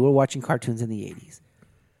 80s and you were watching cartoons in the 80s,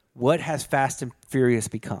 what has Fast and Furious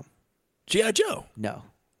become? G.I. Joe. No.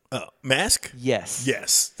 Mask? Yes.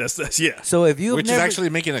 Yes. That's yeah. So if you which is actually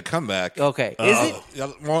making a comeback. okay, is it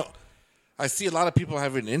Yeah, well, I see a lot of people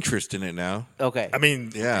having interest in it now. okay? I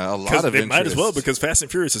mean, Yeah, a lot 'cause of they might as well interest. because Fast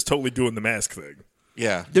and Furious is totally doing the mask thing.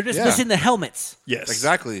 Yeah, They're just yeah. missing the helmets. Yes.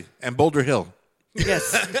 Exactly, and Boulder Hill.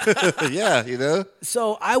 Yes. Yeah, you know.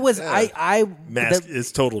 So I was Mask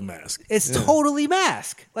is total mask. it's totally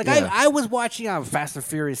Mask. Like Yeah. I was watching on Fast and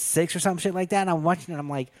Furious 6 or some shit like that, and I'm watching it. I'm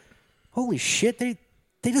like, holy shit! They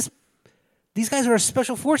just these guys are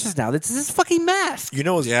special forces now. This is fucking Mask. You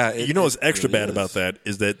know, what's it extra really bad is. about that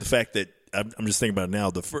is that the fact that I'm just thinking about it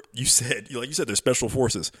now. You said they're special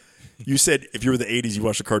forces. You said if you were the 80s, you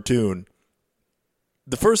watched a cartoon.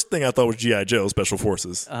 The first thing I thought was G.I. Joe, Special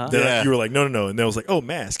Forces. Then Yeah. you were like, no. And then I was like, oh,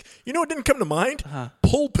 Mask. You know what didn't come to mind?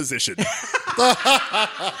 Pole position.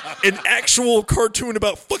 An actual cartoon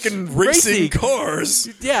about fucking racing cars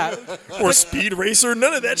Yeah, or Speed Racer.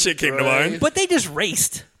 None of that shit came to mind. but they just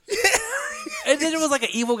raced. And then there was like an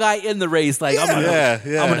evil guy in the race, like I'm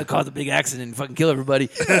gonna cause a big accident and fucking kill everybody.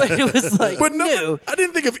 Like, it was like, But no, no. I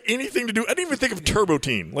didn't think of anything to do. I didn't even think of Turbo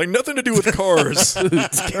Teen. Like nothing to do with cars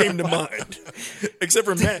came to mind, except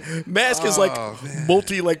for Mask is like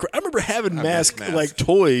multi. Like I remember having Mask Mask. like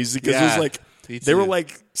toys because it was Yeah, like me they were too.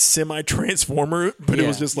 like semi transformer, but it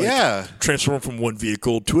was just like Yeah. transform from one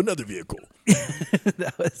vehicle to another vehicle.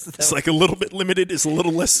 That was It's like a little bit limited. It's a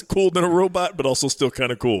little less cool than a robot, but also still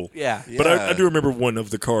kind of cool. Yeah. But Yeah. I do remember one of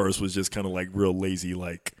the cars was just kind of like real lazy,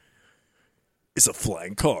 like it's a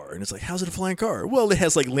flying car. And it's like, how's it a flying car? Well, it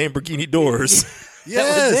has like Lamborghini doors.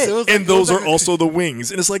 Yes, it. was And like- those it was are like- also the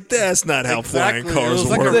wings. And it's like, that's not how Exactly. flying cars it was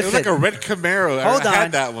like work. A, it was like a red Camaro. Hold I on,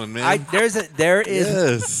 had that one, man. there is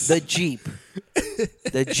Yes. the Jeep.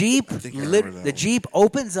 The Jeep, think I remember that the one. Jeep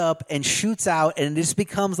opens up and shoots out, and it just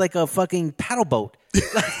becomes like a fucking paddle boat.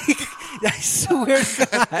 Like, I swear to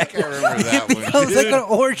God, I remember that it one. becomes like an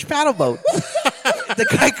orange paddle boat. the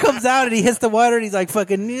guy comes out and he hits the water and he's like,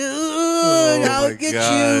 "Fucking, I'll get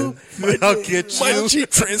you." I'll get My you. Jeep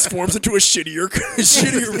transforms into a shittier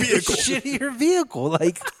vehicle. Shittier vehicle,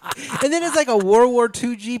 like, and then it's like a World War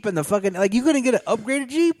II Jeep and the fucking like you couldn't get an upgraded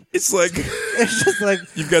Jeep. It's like It's just like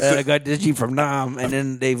You've got I got this Jeep from Nam, and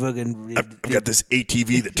then they fucking I've got this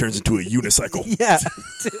ATV that turns into a unicycle. yeah.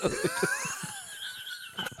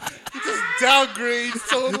 Downgrades,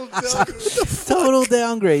 total downgrades. Total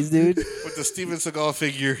downgrades, dude. With the Steven Seagal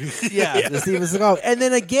figure. Yeah, the Steven Seagal. And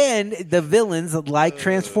then again, the villains, like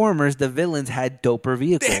Transformers, the villains had doper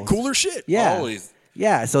vehicles. They had cooler shit. Yeah, Always.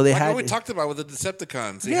 yeah. So they Like had what we talked about with the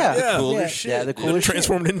Decepticons. They Yeah. had the Yeah. cooler Yeah. shit. Yeah, the They cooler shit.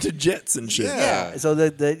 transformed into jets and shit. Yeah. So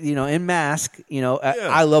the in Mask,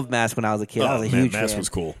 I loved Mask when I was a kid. I was a man, huge Mask fan. was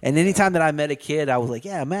cool. And anytime that I met a kid, I was like,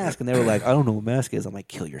 "Yeah, Mask," and they were like, "I don't know what Mask is." I'm like,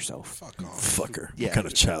 "Kill yourself." Fuck off. Fucker. Yeah. What kind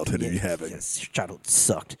of childhood are you having? Yes, your childhood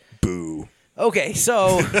sucked. Boo. Okay,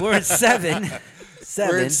 so we're at 7.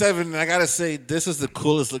 We're at 7, and I gotta say, this is the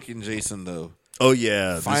coolest looking Jason, though. Oh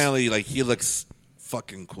yeah. This- Finally, like, he looks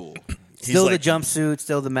fucking cool. Still like- the jumpsuit,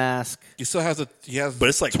 still the mask. He still has but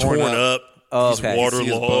it's like torn up. Oh, He's okay. You see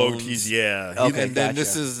his waterlogged. bones. He's yeah. Okay, And then this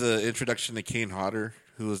gotcha. is the introduction to Kane Hodder,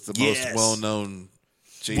 who is the Yes. most well-known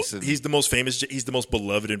Jason. He's the most famous. He's the most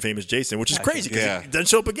beloved and famous Jason, which is crazy because Yeah. he doesn't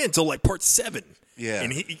show up again until like part 7. Yeah.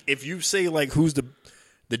 and if you say like who's the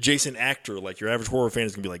Jason actor, like your average horror fan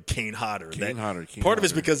is gonna be like Kane Hodder. Kane Hodder. Part of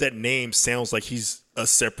it's because that name sounds like he's a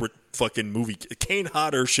separate fucking movie. Kane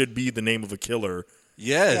Hodder should be the name of a killer.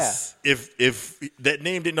 Yes. If that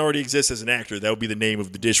name didn't already exist as an actor, that would be the name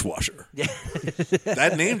of the dishwasher.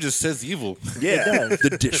 That name just says evil. Yeah,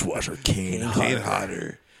 the dishwasher, Kane Hodder. Kane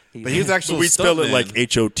Hodder. But he's actually We spell it stuntman.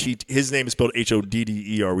 like HOT. His name is spelled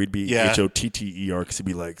HODDER. We'd be Yeah. HOTTER because he'd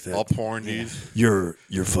be like that. all porn, dude. Your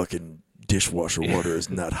fucking dishwasher water is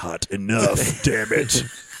not hot enough. Damn it!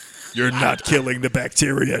 You're not killing the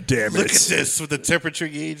bacteria. Damn Look it! at this with the temperature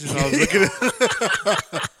gauge. And I was looking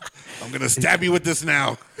at I'm going to stab you with this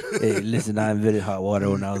now. Hey, listen, I invented hot water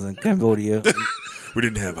when I was in Cambodia. We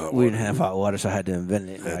didn't have hot We water. didn't have hot water, so I had to invent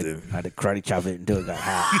it. I had to karate chop it until it got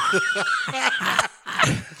hot.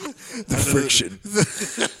 The friction,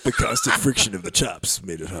 the constant friction of the chops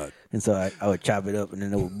made it hot. And so I would chop it up, and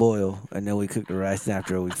then it would boil. And then we cook the rice. And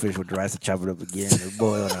after we finish with the rice, I chop it up again. It would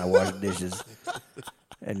boil, and I wash the dishes.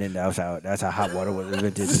 And then that's how hot water was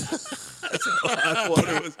invented. Hot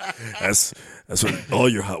water was. That's what all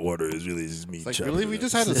your hot water is really is me. Like, chopping really? it We up.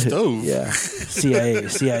 just had a stove. Yeah,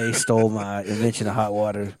 CIA stole my invention of hot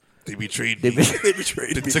water. They betrayed me. They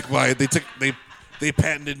betrayed They me. took my. They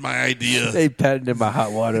patented my idea. They patented my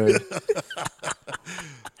hot water.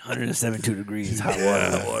 172 degrees hot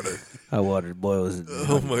water. Hot water. Hot water boils.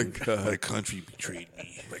 Oh my god! My country betrayed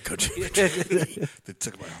me. My country betrayed me. They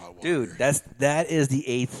took my hot water. Dude, that is the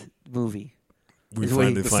 8th movie. We Is where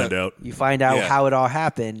finally you- find out. You find out Yeah. how it all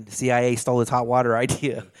happened. CIA stole his hot water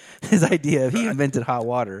idea. His idea. He invented hot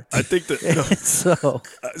water. I think that. No, So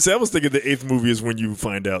see, I was thinking the 8th movie is when you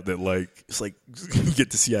find out that like it's like you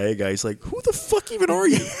get the CIA guy. He's like, "Who the fuck even are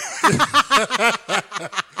you?"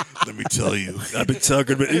 Let me tell you. I've been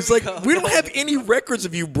talking about. He's like, "We don't have any records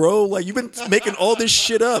of you, bro. Like you've been making all this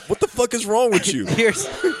shit up. What the fuck is wrong with you?"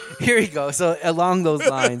 here you go. So along those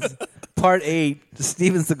lines, part 8,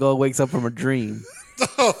 Steven Seagal wakes up from a dream.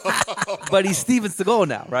 But he's Steven Seagal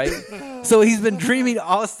now, right? So he's been dreaming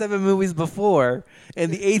all 7 movies before,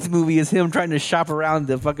 and the 8th movie is him trying to shop around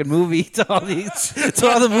the fucking movie to all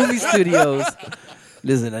the movie studios.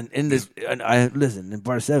 Listen, in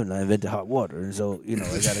part 7, I invented hot water, and so I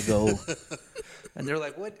gotta go. And they're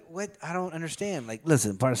like, "What? I don't understand." Like,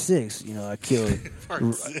 listen, part 6, I killed.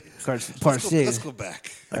 Part 6. Let's go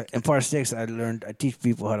back. In part 6, I teach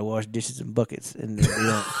people how to wash dishes in buckets, and they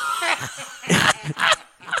don't.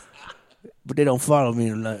 But they don't follow me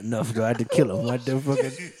enough, so I had to kill them. What the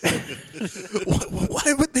fucking?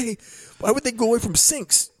 Why would they go away from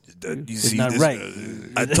sinks? You see not this? right.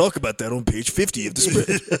 I talk about that on page 50 of the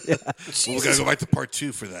script. Well, we gotta go back to part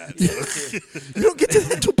 2 for that. You don't get to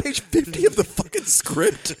that until page 50 of the fucking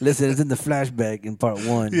script. Listen, it's in the flashback in part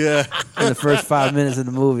 1. Yeah. In the first 5 minutes of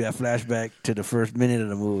the movie, I flash back to the first minute of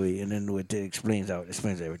the movie, and then it explains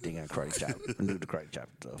everything on karate chop. And do the karate chop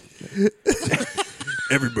stuff.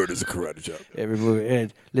 Every murder's a karate chop. Every movie.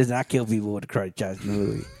 And listen, I kill people with the karate chops in the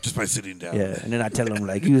movie. Just by sitting down. Yeah, and then I tell them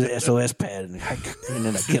like use an SOS pad, and then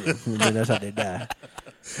I kill them, and then that's how they die.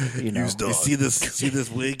 Use dog. You see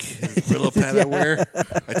this wig, this Brillo pad I wear?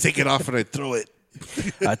 I take it off and I throw it.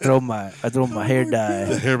 I throw my hair dye.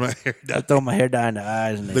 My hair I down. throw my hair dye in the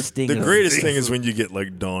eyes, and they sting. The them. greatest thing is when you get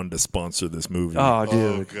like Dawn to sponsor this movie. Oh, Oh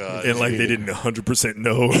dude. god. And like they didn't 100%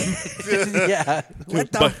 know. Yeah.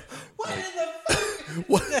 What the? But- What in the?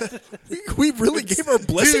 What? We really gave our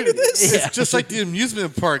blessing to this? It's just like the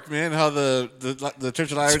amusement park, man. How the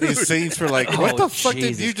Church of Latter-day Saints were like, "What the fuck did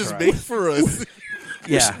Jesus you just Christ. make for us?"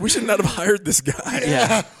 Yeah. We should not have hired this guy.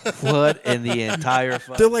 Yeah. What in the entire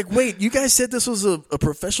fuck? They're like, wait, you guys said this was a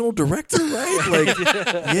professional director, right? Like,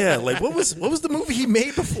 yeah, like what was the movie he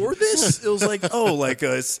made before this? It was like,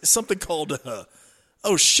 it's something called,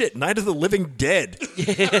 oh shit, Night of the Living Dead.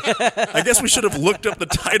 I guess we should have looked up the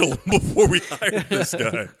title before we hired this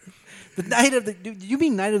guy. The night of the. Do you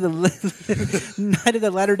mean Night of the Night of the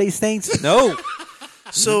Latter-day Saints? No.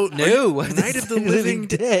 So No. Night of the Living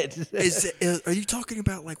Dead. Dead. Are you talking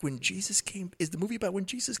about like when Jesus came? Is the movie about when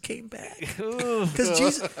Jesus came back? Because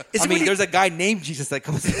Jesus. There's a guy named Jesus that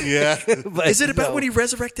comes. Yeah. But Is it about no. when he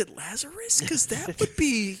resurrected Lazarus? Because that would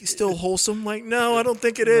be still wholesome. Like, no, I don't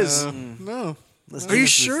think it is. No. Are you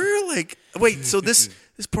sure? Like, wait. So this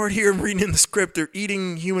part here, I'm reading in the script. They're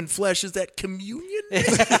eating human flesh. Is that communion?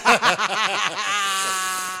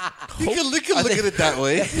 You can look at it that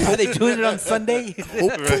way. Are they doing it on Sunday?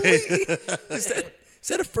 Hopefully. Is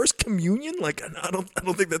that a first communion? Like, I don't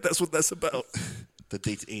think that's what that's about. The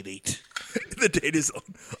date's 8/8. The date is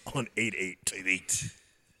on 8/8. 8/8.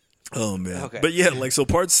 Oh man. Okay. But yeah, like so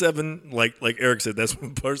part 7, like Eric said, that's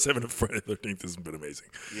when part 7 of Friday the 13th has been amazing.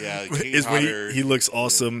 Yeah, Is when he looks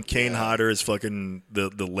awesome. Kane Hodder is fucking the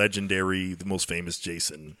legendary, the most famous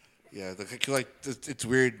Jason. Yeah, it's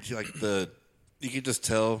weird. You can just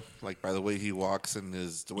tell, like, by the way he walks and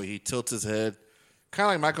the way he tilts his head, kind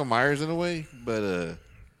of like Michael Myers in a way. But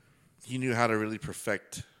he knew how to really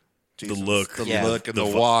perfect Jason's, The look, and the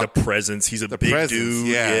walk, the presence. He's a big presence, dude.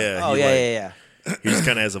 yeah. Oh, yeah. He just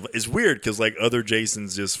kind of has it's weird because like other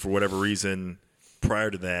Jasons, just for whatever reason, prior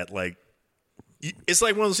to that, like it's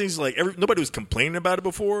like one of those things like nobody was complaining about it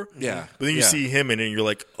before. Yeah. But then you see him in it and you're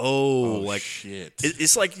like, like shit.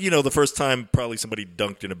 It's like, the first time probably somebody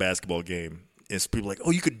dunked in a basketball game. It's people like,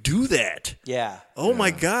 oh, you could do that. Yeah. Oh my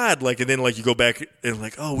God. Like, and then like you go back and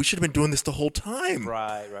like, oh, we should have been doing this the whole time.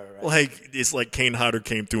 Right. Like, it's like Kane Hodder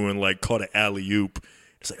came through and like caught an alley-oop.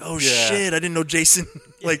 It's like, oh shit, I didn't know Jason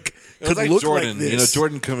like It was could like look Jordan, like this.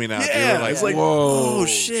 Jordan coming out. Yeah, They were like, it's like, whoa, oh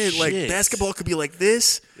shit, like basketball could be like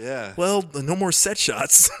this. Yeah. Well, no more set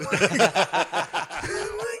shots.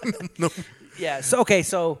 No. Yeah.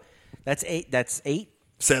 So that's 8. That's 8.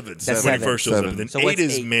 7. That's When he 7. first shows up. And then So 8 what's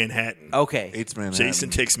is 8? Manhattan. Okay. 8's Manhattan. Jason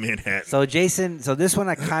takes Manhattan. So this one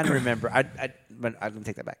I kind of remember. But I'm gonna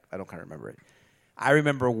take that back. I don't kind of remember it. I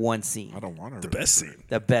remember one scene. I don't want to. The best scene.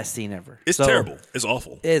 The best scene ever. It's terrible. It's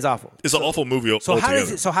awful. It is awful. It's an awful movie So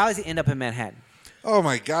altogether. how does he end up in Manhattan? Oh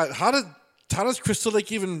my God! How does Crystal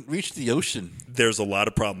Lake even reach the ocean? There's a lot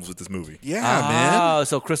of problems with this movie. Yeah, man. Oh,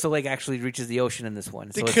 so Crystal Lake actually reaches the ocean in this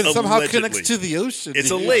one. So It it's, somehow Allegedly. connects to the ocean.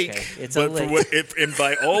 It's a dude. lake, Okay, it's a but lake. and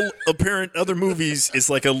by all apparent other movies, it's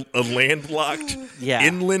like a landlocked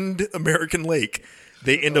inland American lake.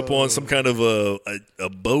 They end up on some kind of a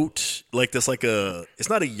boat, like that's like it's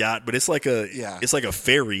not a yacht, but it's like it's like a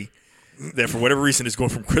ferry that for whatever reason is going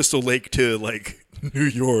from Crystal Lake to like New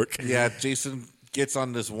York. Yeah, Jason gets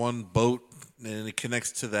on this one boat and it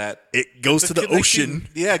connects to that. It goes to the ocean.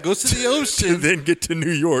 Yeah, it goes to the To ocean. then get to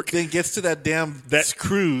New York. Then gets to that damn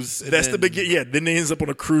cruise. and That's the then beginning. Yeah, then they ends up on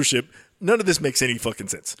a cruise ship. None of this makes any fucking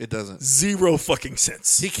sense. It doesn't. Zero fucking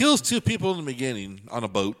sense. He kills 2 people in the beginning on a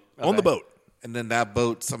boat. On the boat. And then that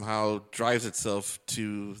boat somehow drives itself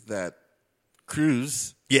to that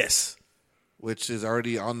cruise, Yes. which is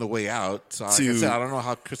already on the way out. So, like I To- said, I don't know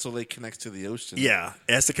how Crystal Lake connects to the ocean. Yeah.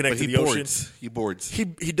 It has to connect But to he the boards. ocean. He boards. He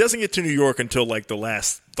doesn't get to New York until like the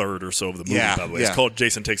last third or so of the movie, Yeah, by the way. yeah. It's called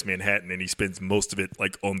Jason Takes Manhattan, and he spends most of it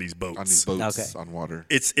like on these boats. On these boats Okay. on water.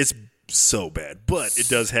 It's so bad, but it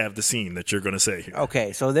does have the scene that you're going to say here.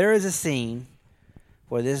 Okay, so there is a scene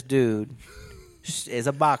where this dude is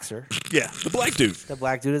a boxer. Yeah, the black dude. The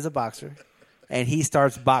black dude is a boxer, and he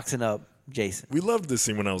starts boxing up Jason. We loved this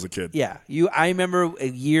scene when I was a kid. Yeah, I remember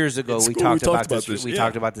years ago In we school, talked we about talked about this. this, We yeah.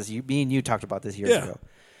 talked about this. Me and you talked about this years Yeah. ago,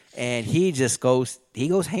 and he just goes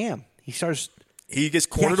ham. He starts. He gets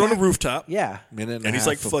cornered on a rooftop. Yeah, Minute And he's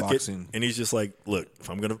like, half of fuck boxing. it. And he's just like, look, if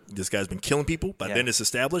I'm going to, this guy's been killing people. By Yeah. then it's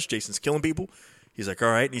established. Jason's killing people. He's like, all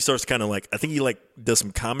right. And he starts kind of like, I think he like does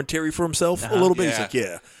some commentary for himself a little bit. He's Yeah. like,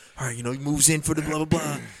 yeah. All right. He moves in for the blah, blah,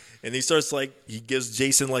 blah. And he starts like, he gives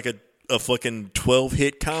Jason like a fucking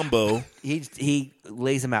 12-hit combo. he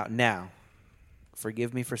lays him out. Now,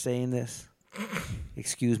 forgive me for saying this.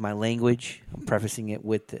 Excuse my language. I'm prefacing it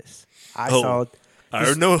with this. I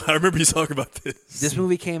remember you talking about this. this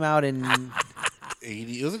movie came out in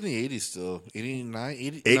 80. It was in the 80s still. 89,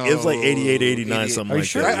 80. It was like 88, 89, something Are you like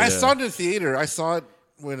sure? that. I yeah. saw it in the theater. I saw it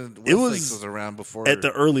when It Westlake was around before. At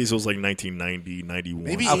the earliest, it was like 1990, 91.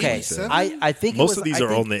 Maybe something Okay, like that. 87? I think Most it was, of these I are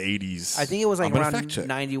think, all in the 80s. I think it was like I'm gonna around fact check.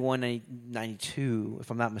 91, 92, if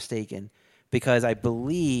I'm not mistaken, because I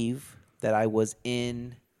believe that I was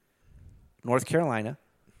in North Carolina,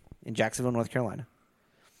 in Jacksonville, North Carolina,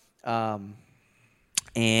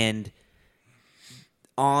 and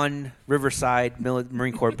on Riverside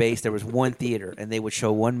Marine Corps Base, there was one theater, and they would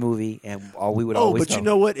show one movie, and we would Oh, always but go. you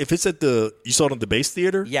know what? If it's at you saw it on the base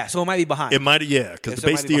theater? Yeah, so it might be behind. It might, yeah, because the So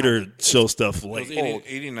it base might be theater behind. shows stuff It like was old.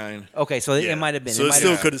 89. Okay, so Yeah. it might have been. So it it might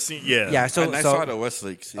still have- could have seen, yeah. Yeah, so and I saw it at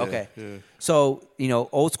Westlake's. Yeah. Okay. Yeah. So,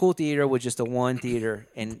 old school theater was just a one theater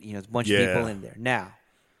and, a bunch of Yeah. people in there. Now,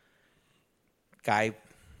 guy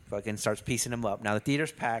fucking starts piecing them up. Now, the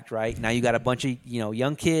theater's packed, right? Now you got a bunch of,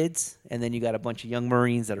 young kids, and then you got a bunch of young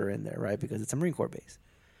Marines that are in there, right? Because it's a Marine Corps base.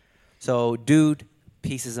 So, dude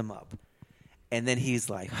pieces them up. And then he's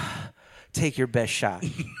like, take your best shot.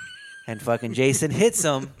 And fucking Jason hits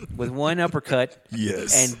him with one uppercut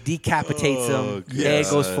Yes. and decapitates him. Head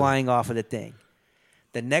goes flying off of the thing.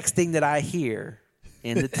 The next thing that I hear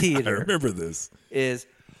in the I theater remember this. is,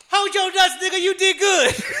 hold your nuts, nigga, you did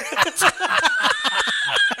good.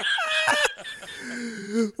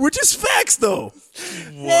 Which is facts, though.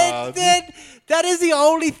 That is the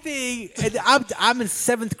only thing. And I'm in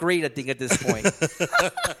 7th grade, I think, at this point.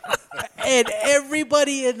 And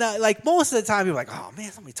everybody most of the time, you're like, oh,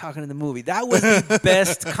 man, somebody talking in the movie. That was the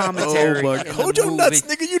best commentary. Oh, my in the Hold your movie. nuts,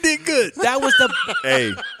 nigga. You did good. That was the...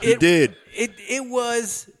 Hey, you did. It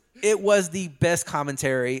was the best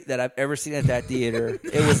commentary that I've ever seen at that theater.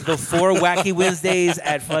 It was before Wacky Wednesdays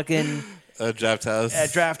at fucking Draft House.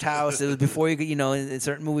 at Draft House. It was before you could, in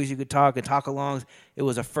certain movies you could talk and talk alongs. It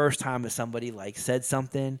was the first time that somebody said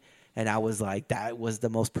something, and I was like, that was the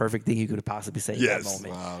most perfect thing you could have possibly said Yes. in that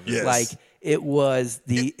moment. Wow, Yes. It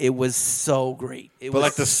was so great. It But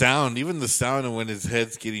was the sound, even the sound of when his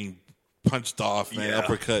head's getting punched off, man, Yeah.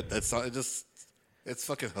 uppercut. It's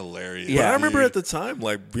fucking hilarious. Yeah. But I remember dude. at the time,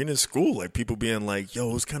 being in school, people being like, yo,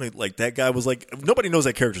 it was kind of like that guy was nobody knows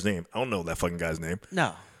that character's name. I don't know that fucking guy's name.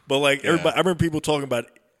 no. But everybody, I remember people talking about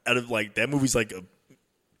that movie's like a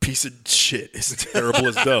piece of shit. It's terrible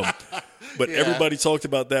as dumb. But everybody talked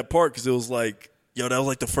about that part because it was like, yo, that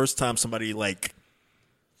was the first time somebody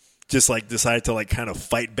decided to kind of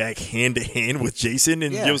fight back hand to hand with Jason,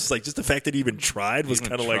 and Yeah. it was just the fact that he even tried was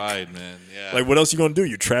kind of tried, man. Yeah. what else you gonna do?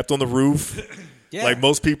 You're trapped on the roof. Yeah.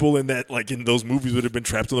 Most people in that in those movies would have been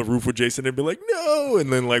trapped on the roof with Jason and be like, no,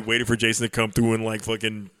 and then waiting for Jason to come through and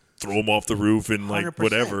fucking throw him off the roof and 100%.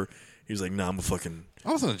 whatever. He's like, nah, I'm a fucking.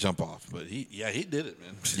 I was gonna jump off, but he did it,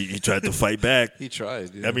 man. He tried to fight back. He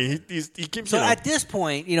tried. Yeah. I mean, he keeps. So at this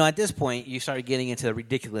point, you started getting into the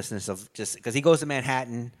ridiculousness of just because he goes to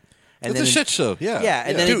Manhattan, and it's then a shit show. Yeah. Yeah,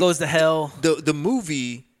 and then Dude. he goes to hell. the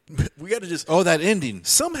movie, we got to just Oh, that ending.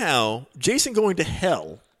 somehow Jason going to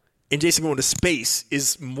hell and Jason going to space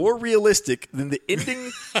is more realistic than the ending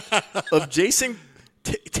of Jason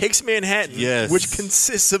takes Manhattan, Yes. which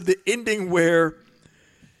consists of the ending where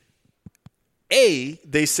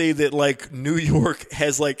they say that New York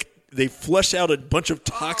has they flush out a bunch of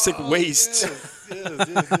toxic waste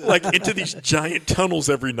into these giant tunnels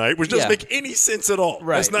every night, which doesn't Yeah. make any sense at all.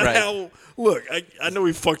 Right, That's not right. how. Look, I know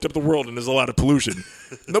we fucked up the world and there's a lot of pollution.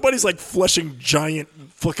 Nobody's flushing giant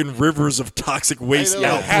fucking rivers of toxic waste I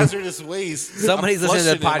know, out. hazardous waste. Somebody's I'm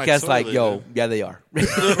listening to the flushing in my podcast like, toilet, yo, man. yeah, they are.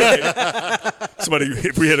 Somebody,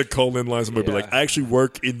 if we had a call in line, somebody would be like, I actually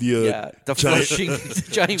work in the Yeah, the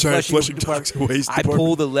giant, giant flushing department. toxic waste I department.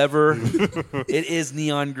 pull the lever. It is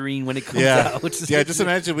neon green when it comes Yeah, out. yeah. Just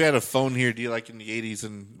imagine we had a phone here, do you in the '80s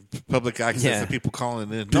and public access Yeah. and people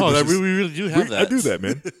calling in. Dude, No, this that is- we really do have that. I do that,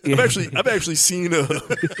 man. I've actually seen.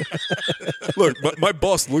 Look, my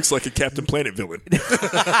boss looks like a Captain Planet villain.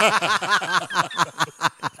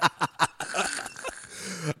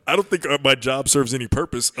 I don't think my job serves any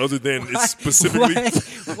purpose other than it's specifically.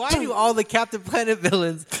 Why do all the Captain Planet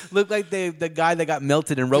villains look like the guy that got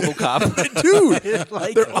melted in RoboCop? Dude,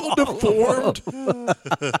 they're all deformed.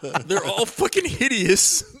 They're all fucking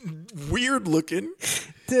hideous, weird looking,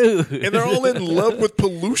 Dude. and they're all in love with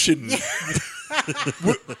pollution.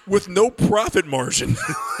 with no profit margin.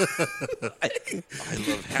 I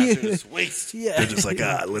love hazardous waste. Yeah. They're just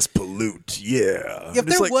let's pollute. Yeah. If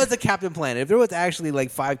there was a Captain Planet, if there was actually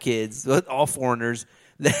 5 kids, all foreigners,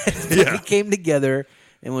 that came together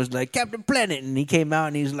and was like, Captain Planet, and he came out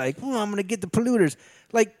and he's like, I'm going to get the polluters.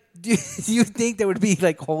 do you think there would be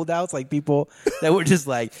like holdouts, like people that were just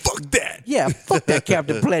like, Fuck that. yeah, fuck that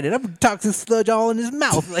Captain Planet. I'm toxic sludge all in his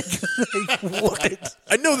mouth. Like what?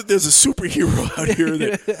 I know that there's a superhero out here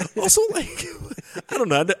that also like I don't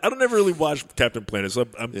know. I don't ever really watch Captain Planet, so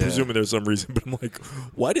I'm presuming there's some reason. But I'm like,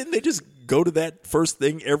 why didn't they just go to that first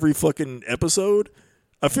thing every fucking episode?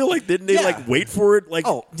 I feel like didn't they like wait for it? Like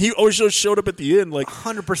he always just showed up at the end. Like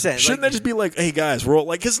 100%. Shouldn't that just be like, hey guys, we're all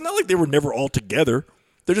like? Because it's not like they were never all together.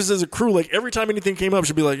 They're just as a crew. Like every time anything came up,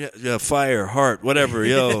 should be like, yeah, fire, heart, whatever,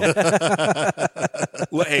 yo.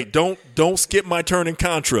 Hey, don't skip my turn in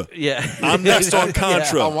Contra. Yeah, I'm next on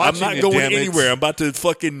Contra. Yeah. I'm not it, going damn it. anywhere. I'm about to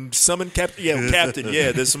fucking summon Captain. Yeah, Captain.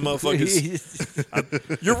 Yeah, there's some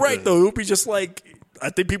motherfuckers. You're right though. It would be just like I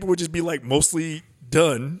think people would just be like mostly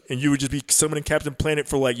done, and you would just be summoning Captain Planet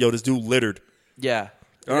for like, yo, this dude littered. Yeah.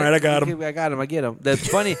 All right, I got him. I got him. I get him. That's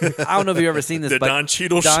funny. I don't know if you've ever seen this. The but Don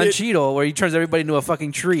Cheadle Don shit? Cheadle, where he turns everybody into a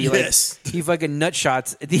fucking tree. Yes. Like, he fucking nut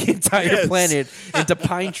shots the entire Yes. planet into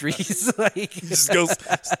pine trees. Like, He just goes,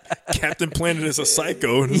 Captain Planet is a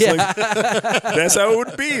psycho. And it's Yeah. like, that's how it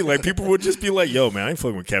would be. Like, people would just be like, yo, man, I ain't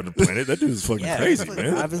fucking with Captain Planet. That dude's fucking crazy,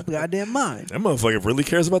 man. Out of his goddamn mind. That motherfucker really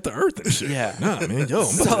cares about the earth and shit. Yeah. Nah, man, yo, I'm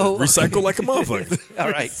So- gonna recycle like a motherfucker.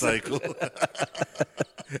 All right. Cycle.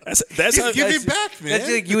 That's how Give it back, man. That's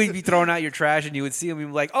like you would be throwing out your trash and you would see him and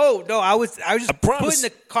be like, oh, no, I was just promise. putting the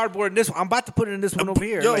cardboard in this one. I'm about to put it in this one over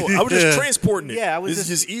here. Yo, Like, I was just transporting it. Yeah, I was This is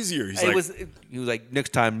just- just easier. He's it like, was, he was like,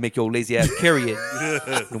 next time, make your lazy ass carry it.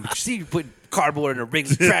 See you putting cardboard in a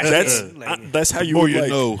regular trash can. Like, that's how you more would you like,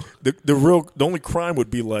 know. the only crime would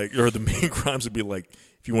be like, or the main crimes would be like,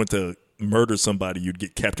 if you went to murder somebody,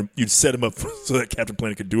 you'd set him up so that Captain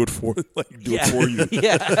Planet could do it for yeah. it for you.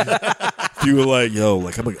 Yeah. If you were like, yo,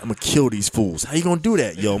 like I'm gonna kill these fools. How you gonna do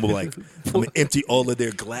that, yo? I'm gonna empty all of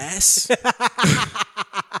their glass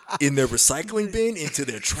in their recycling bin into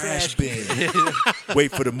their trash bin.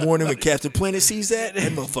 Wait for the morning when Captain Planet sees that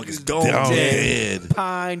motherfucker's gone dead.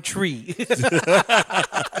 Pine tree.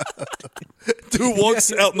 Dude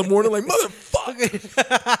walks out in the morning like, motherfucker,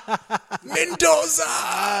 Mendoza,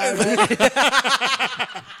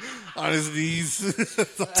 On his knees.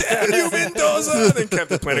 damn you, Mendoza. And then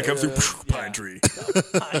Captain Planet comes through, pine tree.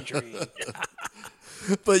 Pine tree.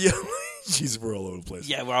 But yo, jeez, we're all over the place.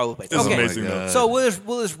 Yeah, we're all over the place. This is Okay. amazing Oh my though. God. So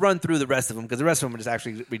we'll just run through the rest of them because the rest of them are just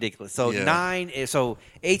actually ridiculous. So Yeah. 9 is so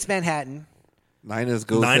 8's Manhattan. 9 is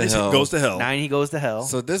goes Nine to is hell. goes to hell. 9 he goes to hell.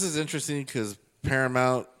 So this is interesting because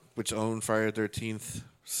Paramount, which owned Friday the 13th,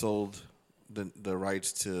 sold the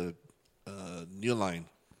rights to New Line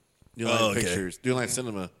Oh, okay. Pictures, New Line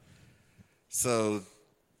Cinema. So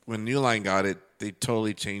when New Line got it, they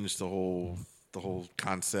totally changed the whole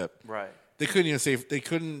concept. Right. They couldn't even say they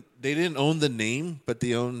didn't own the name, but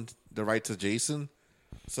they owned the rights to Jason.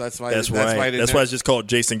 So that's why That's right. they That's why it's just called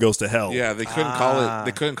Jason Goes to Hell. yeah, they couldn't call it.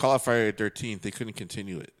 They couldn't call it Friday the 13th. They couldn't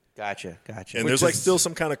continue it. Gotcha. And there's like still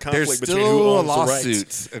some kind of conflict there's between still who owns the lawsuits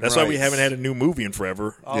rights. and That's why we rights. haven't had a new movie in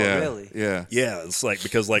forever. Oh, yeah, really? Yeah. Yeah, it's like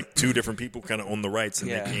because like two different people kind of own the rights and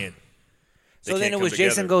Yeah. they can't. So they then can't it come was Jason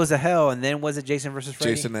together. Goes to Hell, and then was it Jason versus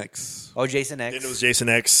Freddy? Jason X. Oh, Jason X. Then it was Jason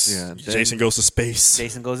X. Yeah, then- Jason Goes to Space,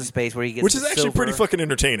 Jason Goes to Space, where he gets which is the actually silver. pretty fucking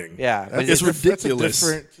entertaining. Yeah, but It's it's ridiculous.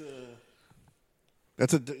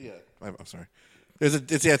 That's a yeah. I'm sorry.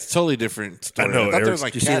 It's totally different story. I know, thought there Eric's- was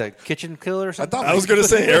like Did you see the cat. kitchen killer or something? I was gonna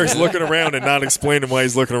say Eric's looking around and not explaining why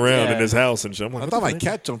he's looking around Yeah. in his house and shit. I'm like, I what thought the my fuck?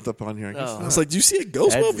 cat jumped up on here. I guess Oh. I was like, "Do you see a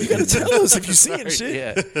ghost? That's- Well, you gotta tell us if you seeing shit."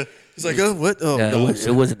 Yeah. He's like, "Oh, what? Oh, no."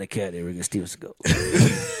 it wasn't a cat, Eric. It's Steven Seagal.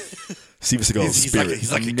 Steven Seagal's spirit.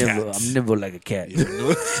 he's like a cat. I'm never like a cat.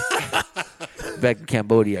 Back in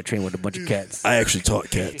Cambodia, I trained with a bunch of cats. I actually taught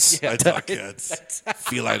cats. I taught cats.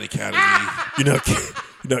 Feline Academy.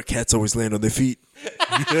 You know, cats always land on their feet.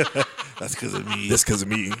 That's because of me. That's because of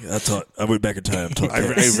me. I went back in time. Taught I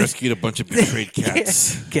cats. rescued a bunch of betrayed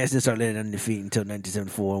cats. Cats didn't start landing on their feet until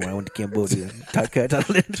 1974 when I went to Cambodia. Taught cats how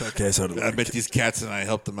to land. Taught cats how to I met these cats and I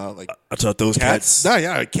helped them out. Like I taught those cats. No,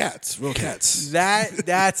 yeah, cats, real cats.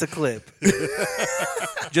 That's a clip.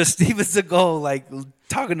 Just Steven Seagal like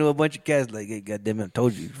talking to a bunch of cats like, "Hey, goddamn it, I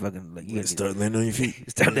told you, fucking like you gotta Start landing on your feet.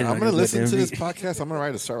 start landing I'm on gonna your listen to goddamn this feet." podcast. I'm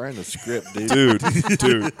gonna start writing a script, dude.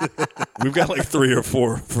 Dude. We've got like 3 or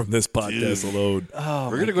 4 from this podcast alone. Oh,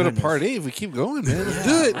 We're my gonna go to goodness. part 8 if we keep going, man. Let's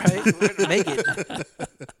do it. Right? We're gonna make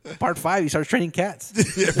it. Part 5, he starts training cats.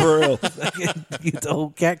 Yeah, for real. It's a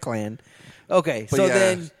whole cat clan. Okay, But so yeah,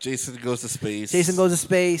 then Jason goes to space. Jason goes to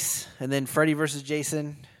space, and then Freddy versus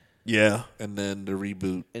Jason, Yeah. and then the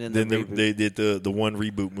reboot. and then Then the reboot. they did the one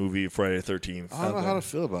reboot movie, Friday the 13th. I don't know how to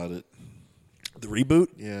feel about it. The reboot?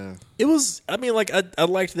 Yeah. It was, I mean, like, I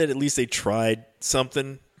liked that at least they tried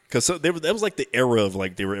something. Because that was like the era of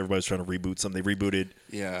like everybody's trying to reboot something. They rebooted.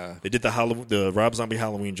 Yeah. They did the Rob Zombie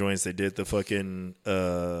Halloween joints. They did the fucking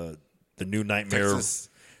the new Nightmare. Texas.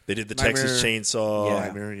 They did the Nightmare. Texas Chainsaw. Yeah.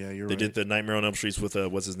 Nightmare, yeah, you're They right. did the Nightmare on Elm Street with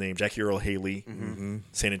what's his name, Jackie Earl Haley,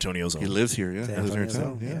 San Antonio's own. He lives here, yeah. San He lives here in Antonio's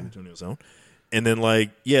town, own, yeah. San Antonio's own. And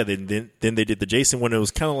then then they did the Jason one. It was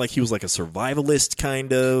kind of like he was like a survivalist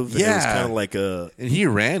kind of. And it was Yeah. kind of like a. And he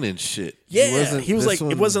ran and shit. He was this like,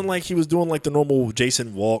 it wasn't like he was doing like the normal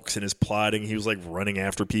Jason walks and his plotting. He was like running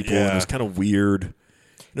after people, and it was Yeah. kind of weird.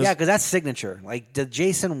 Yeah, because that's signature. Like the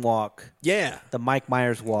Jason walk, Yeah, the Mike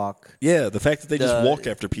Myers walk. yeah. The fact that they just the- walk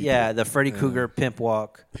after people. Yeah, the Freddy Krueger pimp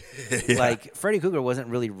walk. Like Freddy Krueger wasn't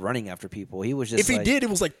really running after people. He was just If he like, did, it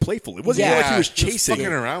was like playful. It wasn't Yeah. even like he was chasing. fucking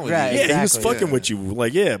around with Right. you. Yeah, he was Exactly. fucking with you.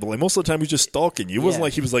 Like, yeah, but like most of the time he was just stalking you. It wasn't Yeah.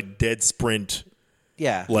 like he was like dead sprint.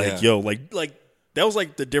 Yeah. Like, Yeah. yo, like that was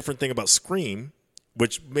like the different thing about Scream,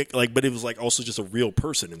 which but it was like also just a real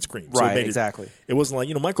person in Scream. So Right, it made exactly. It wasn't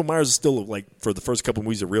like, Michael Myers is still like for the first couple of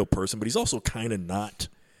movies a real person, but he's also kind of not.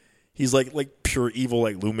 He's like pure evil,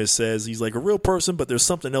 like Loomis says. He's like a real person, but there's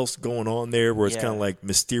something else going on there where it's Yeah. kind of like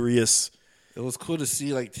mysterious. It was cool to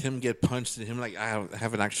see like him get punched and him like I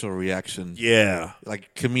have an actual reaction. Yeah.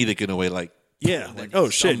 Like comedic in a way, like Yeah, when like he oh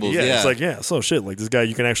shit, stumbles. yeah. It's like so shit. Like this guy,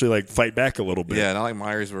 you can actually like fight back a little bit. yeah, not like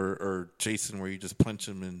Myers or Jason where you just punch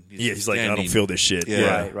him and He's like I don't standing. feel this shit. Yeah.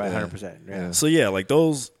 Yeah, Right, Yeah. 100%. Yeah. So yeah, like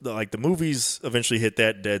the movies eventually hit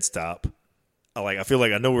that dead stop. I feel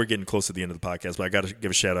like I know we're getting close to the end of the podcast, but I got to give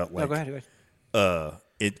a shout out. No, Like, go ahead.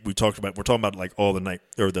 we're talking about like all the night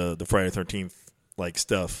or the Friday the 13th like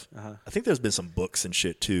stuff. I think there's been some books and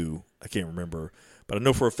shit too. I can't remember, but I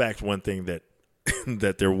know for a fact one thing that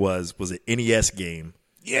that there was an NES game.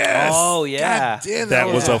 Yes. Oh, yeah. God damn, That that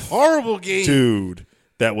was was a a horrible game. Dude,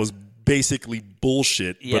 that was basically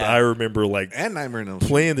bullshit. But Yeah. I remember like And Nightmare on Elm Street.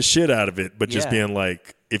 playing the shit out of it, but just Yeah. being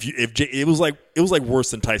like, it was like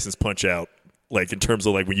worse than Tyson's Punch Out. Like in terms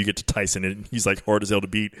of like when you get to Tyson and he's like hard as hell to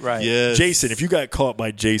beat. Right. Yes. Jason, if you got caught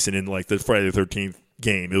by Jason in like the Friday the 13th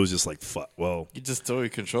game, it was just like fuck. Well, You just throw your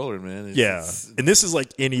controller, man. It's- yeah. it's- And this is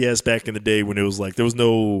like NES back in the day when it was like there was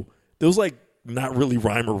like not really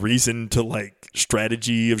rhyme or reason to like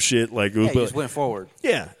strategy of shit. Like it was, Yeah, you just went forward.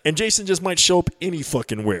 yeah, and Jason just might show up any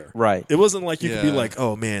fucking where. Right. It wasn't like you could be Yeah. like,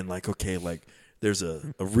 oh man, like okay, like there's a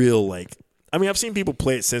real like. I mean, I've seen people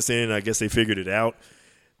play it since then, and I guess they figured it out.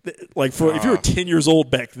 Like for if you were 10 years old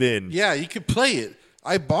back then, Yeah, you could play it.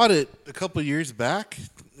 I bought it a couple years back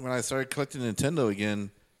when I started collecting Nintendo again.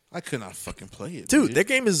 I could not fucking play it, dude, that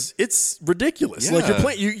game it's ridiculous. Like you're Yeah.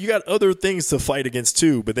 playing, you got other things to fight against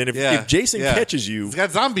too. But then if Jason yeah. catches you, It's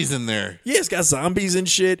got zombies in there. yeah, it's got zombies and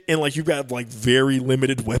shit, and like you've got like very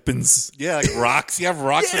limited weapons. Yeah, like rocks. You have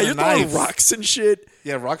rocks Yeah, and you're a throwing knife. rocks and shit.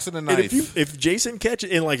 Yeah, rocks and a And knife. if Jason catches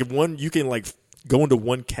and like if one you can like go into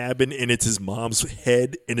one cabin and it's his mom's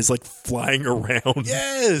head and it's like flying around.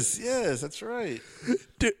 yes, that's right.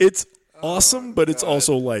 Dude, it's awesome, but it's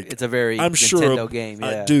also like It's a very I'm Nintendo sure, game,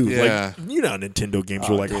 yeah. dude. Yeah. Like you know, Nintendo games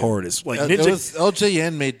were like hardest. Like It Ninja was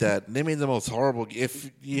LJN made that. They made the most horrible. If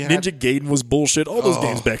you had, Ninja Gaiden was bullshit. All those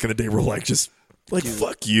games back in the day were like just like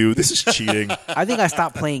fuck you. This is cheating. I I think I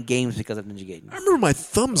stopped playing games because of Ninja Gaiden. remember my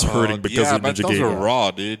thumbs hurting because yeah, of my Ninja thumbs were Gaiden. raw,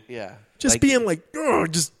 dude. Yeah. Just Like- being like,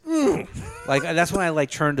 ugh, just ugh. Like that's when I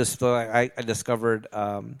like turned to I discovered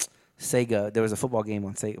Sega. There was a football game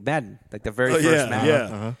on Sega Madden, like the very Oh, first yeah, Madden.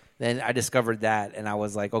 yeah. Then I discovered that, and I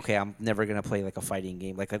was like, okay, I'm never gonna play like a fighting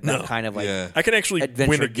game, like that No. kind of like Yeah. I can actually adventure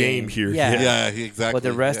win a game here. Yeah. Yeah, exactly. But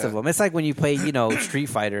the rest yeah. of them, it's like when you play, Street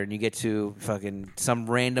Fighter, and you get to fucking some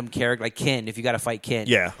random character like Ken. If you got to fight Ken,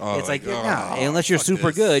 Yeah. Oh, it's like like, nah, oh, unless you're fuck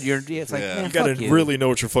super this. good, it's like Yeah. man, You got to fuck you. really know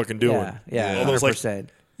what you're fucking doing. yeah, All those, like, 100%.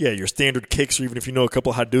 Yeah, your standard kicks, or even if you know a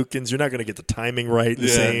couple Hadoukens, you're not going to get the timing right the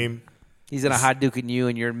Yeah. same. He's in a hot duke and you,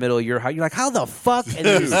 and you're in the middle of your you're like, how the fuck? And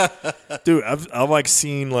then just, Dude, I've like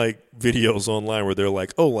seen like videos online where they're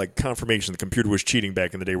like, oh, like confirmation the computer was cheating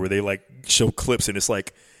back in the day, where they like show clips and it's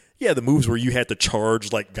like, yeah, the moves where you had to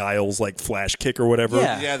charge like Guile's like flash kick or whatever.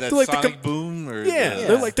 Yeah. Yeah, that They're like the Sonic Boom. Or Yeah, the-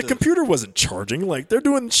 they're like the computer wasn't charging. Like they're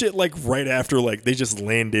doing shit like right after like they just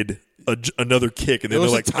landed another kick, and then It they're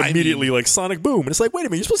was like a timing. immediately like Sonic Boom, and it's like, wait a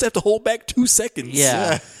minute, you're supposed to have to hold back 2 seconds.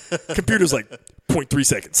 Yeah. Computer's like 0.3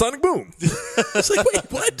 seconds. Sonic Boom. It's like,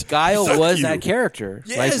 wait, what? Guile Fuck was you. that character.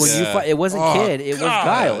 Yes. Like when you Yeah. fight, it wasn't Oh, Kid, it was God.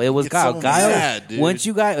 Guile. It was It's Guile. so Guile. mad, dude. Once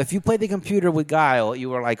you got, if you played the computer with Guile, you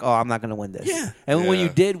were like, oh, I'm not going to win this. Yeah. And when Yeah. you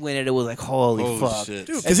did win it, it was like, holy fuck. shit.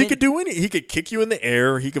 Dude, And because he then- could do any. He could kick you in the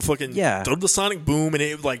air. He could fucking Yeah. throw the Sonic Boom, and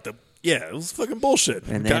it like the it was fucking bullshit.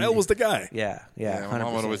 And then- Guile was the guy. Yeah, Yeah, my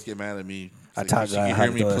mom would 100%. always get mad at me. I Like, taught she Guile could how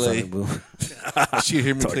hear to me throw a play. Sonic Boom. She'd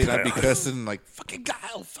hear me Talk play, and I'd be Guile. cussing like, fucking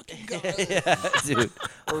Guile, fucking Guile. Yeah, dude.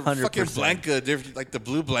 Or 100%. fucking Blanca, like the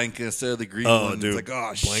blue Blanca instead of the green Oh, one. dude, It's like,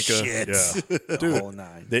 oh, Blanca, shit. yeah. The whole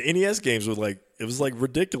nine. The NES games were like it was like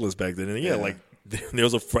ridiculous back then. And like there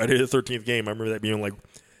was a Friday the 13th game. I remember that being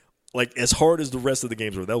like as hard as the rest of the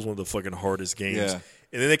games were. That was one of the fucking hardest games. Yeah.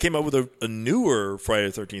 And then they came out with a newer Friday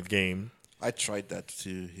the 13th game. I tried that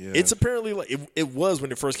too. Yeah, It's apparently like it was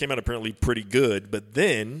when it first came out apparently pretty good, but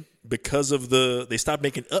then because of they stopped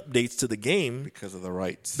making updates to the game because of the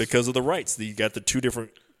rights. You got the two different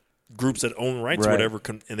groups that own rights or Right. whatever,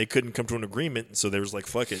 and they couldn't come to an agreement, so they was like,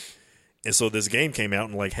 fuck it. And so this game came out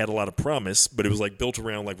and like had a lot of promise, but it was like built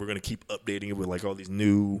around like we're going to keep updating it with like all these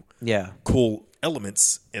new Yeah. cool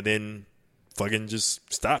elements, and then fucking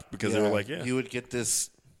just stopped because they were like, you would get this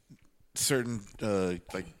certain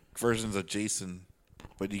like versions of Jason,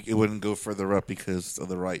 but it wouldn't go further up because of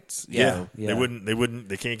the rights. you Yeah. know?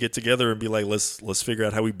 They can't get together and be like, let's figure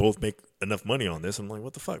out how we both make enough money on this. I'm like,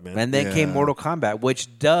 what the fuck, man? And then Yeah. came Mortal Kombat,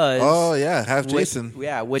 which does. Oh yeah, have which- Jason.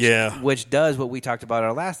 which does what we talked about in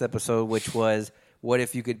our last episode, which was what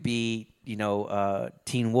if you could be,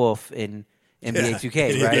 Teen Wolf in NBA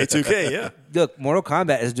 2K, right? NBA 2K, yeah. Look, Mortal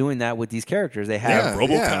Kombat is doing that with these characters. They have Yeah.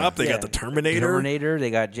 RoboCop, they Yeah. got the Terminator.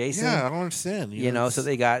 they got Jason. Yeah, I don't understand. So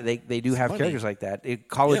they do have money. characters like that.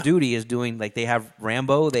 Call of Duty is doing like they have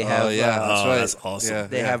Rambo. They have that's right. That's awesome. Yeah,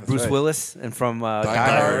 they have that's Bruce right. Willis and from Die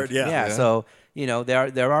Hard. Hard. Yeah. So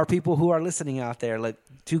there are people who are listening out there like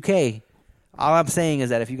 2K. All I'm saying is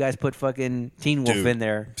that if you guys put fucking Teen Wolf Dude. in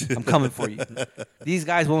there, I'm coming for you. These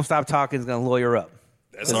guys won't stop talking. It's gonna lawyer up.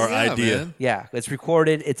 That's our idea. Man. Yeah, it's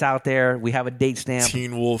recorded. It's out there. We have a date stamp.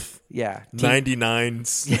 Teen Wolf, Yeah,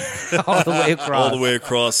 99s, all the way across. all the way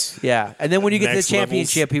across. Yeah, and then when you get to the Next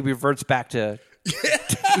championship, he reverts back to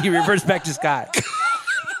he reverts back to Scott.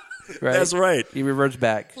 Right? That's right. He reverts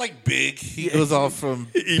back. Like big, he goes off from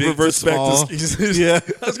He big reverts to back small. to. Yeah,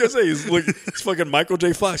 I was gonna say he's fucking Michael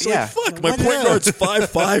J. Fox. Yeah. Like, fuck, my What point the guard's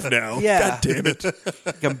 5'5" now. Yeah. God damn it,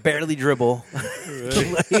 He can barely dribble.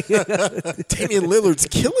 Damian Lillard's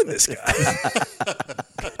killing this guy.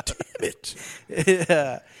 God damn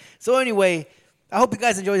it. So anyway, I hope you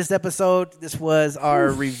guys enjoyed this episode. This was our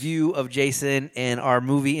review of Jason and our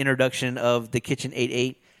movie introduction of The Kitchen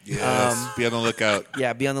 88. Yes, be on the lookout.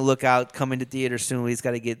 Yeah, be on the lookout. Coming to theater soon. We just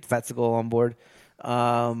got to get Fatsicle on board.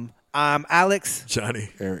 I'm Alex, Johnny.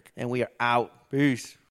 Eric. and we are out. Peace.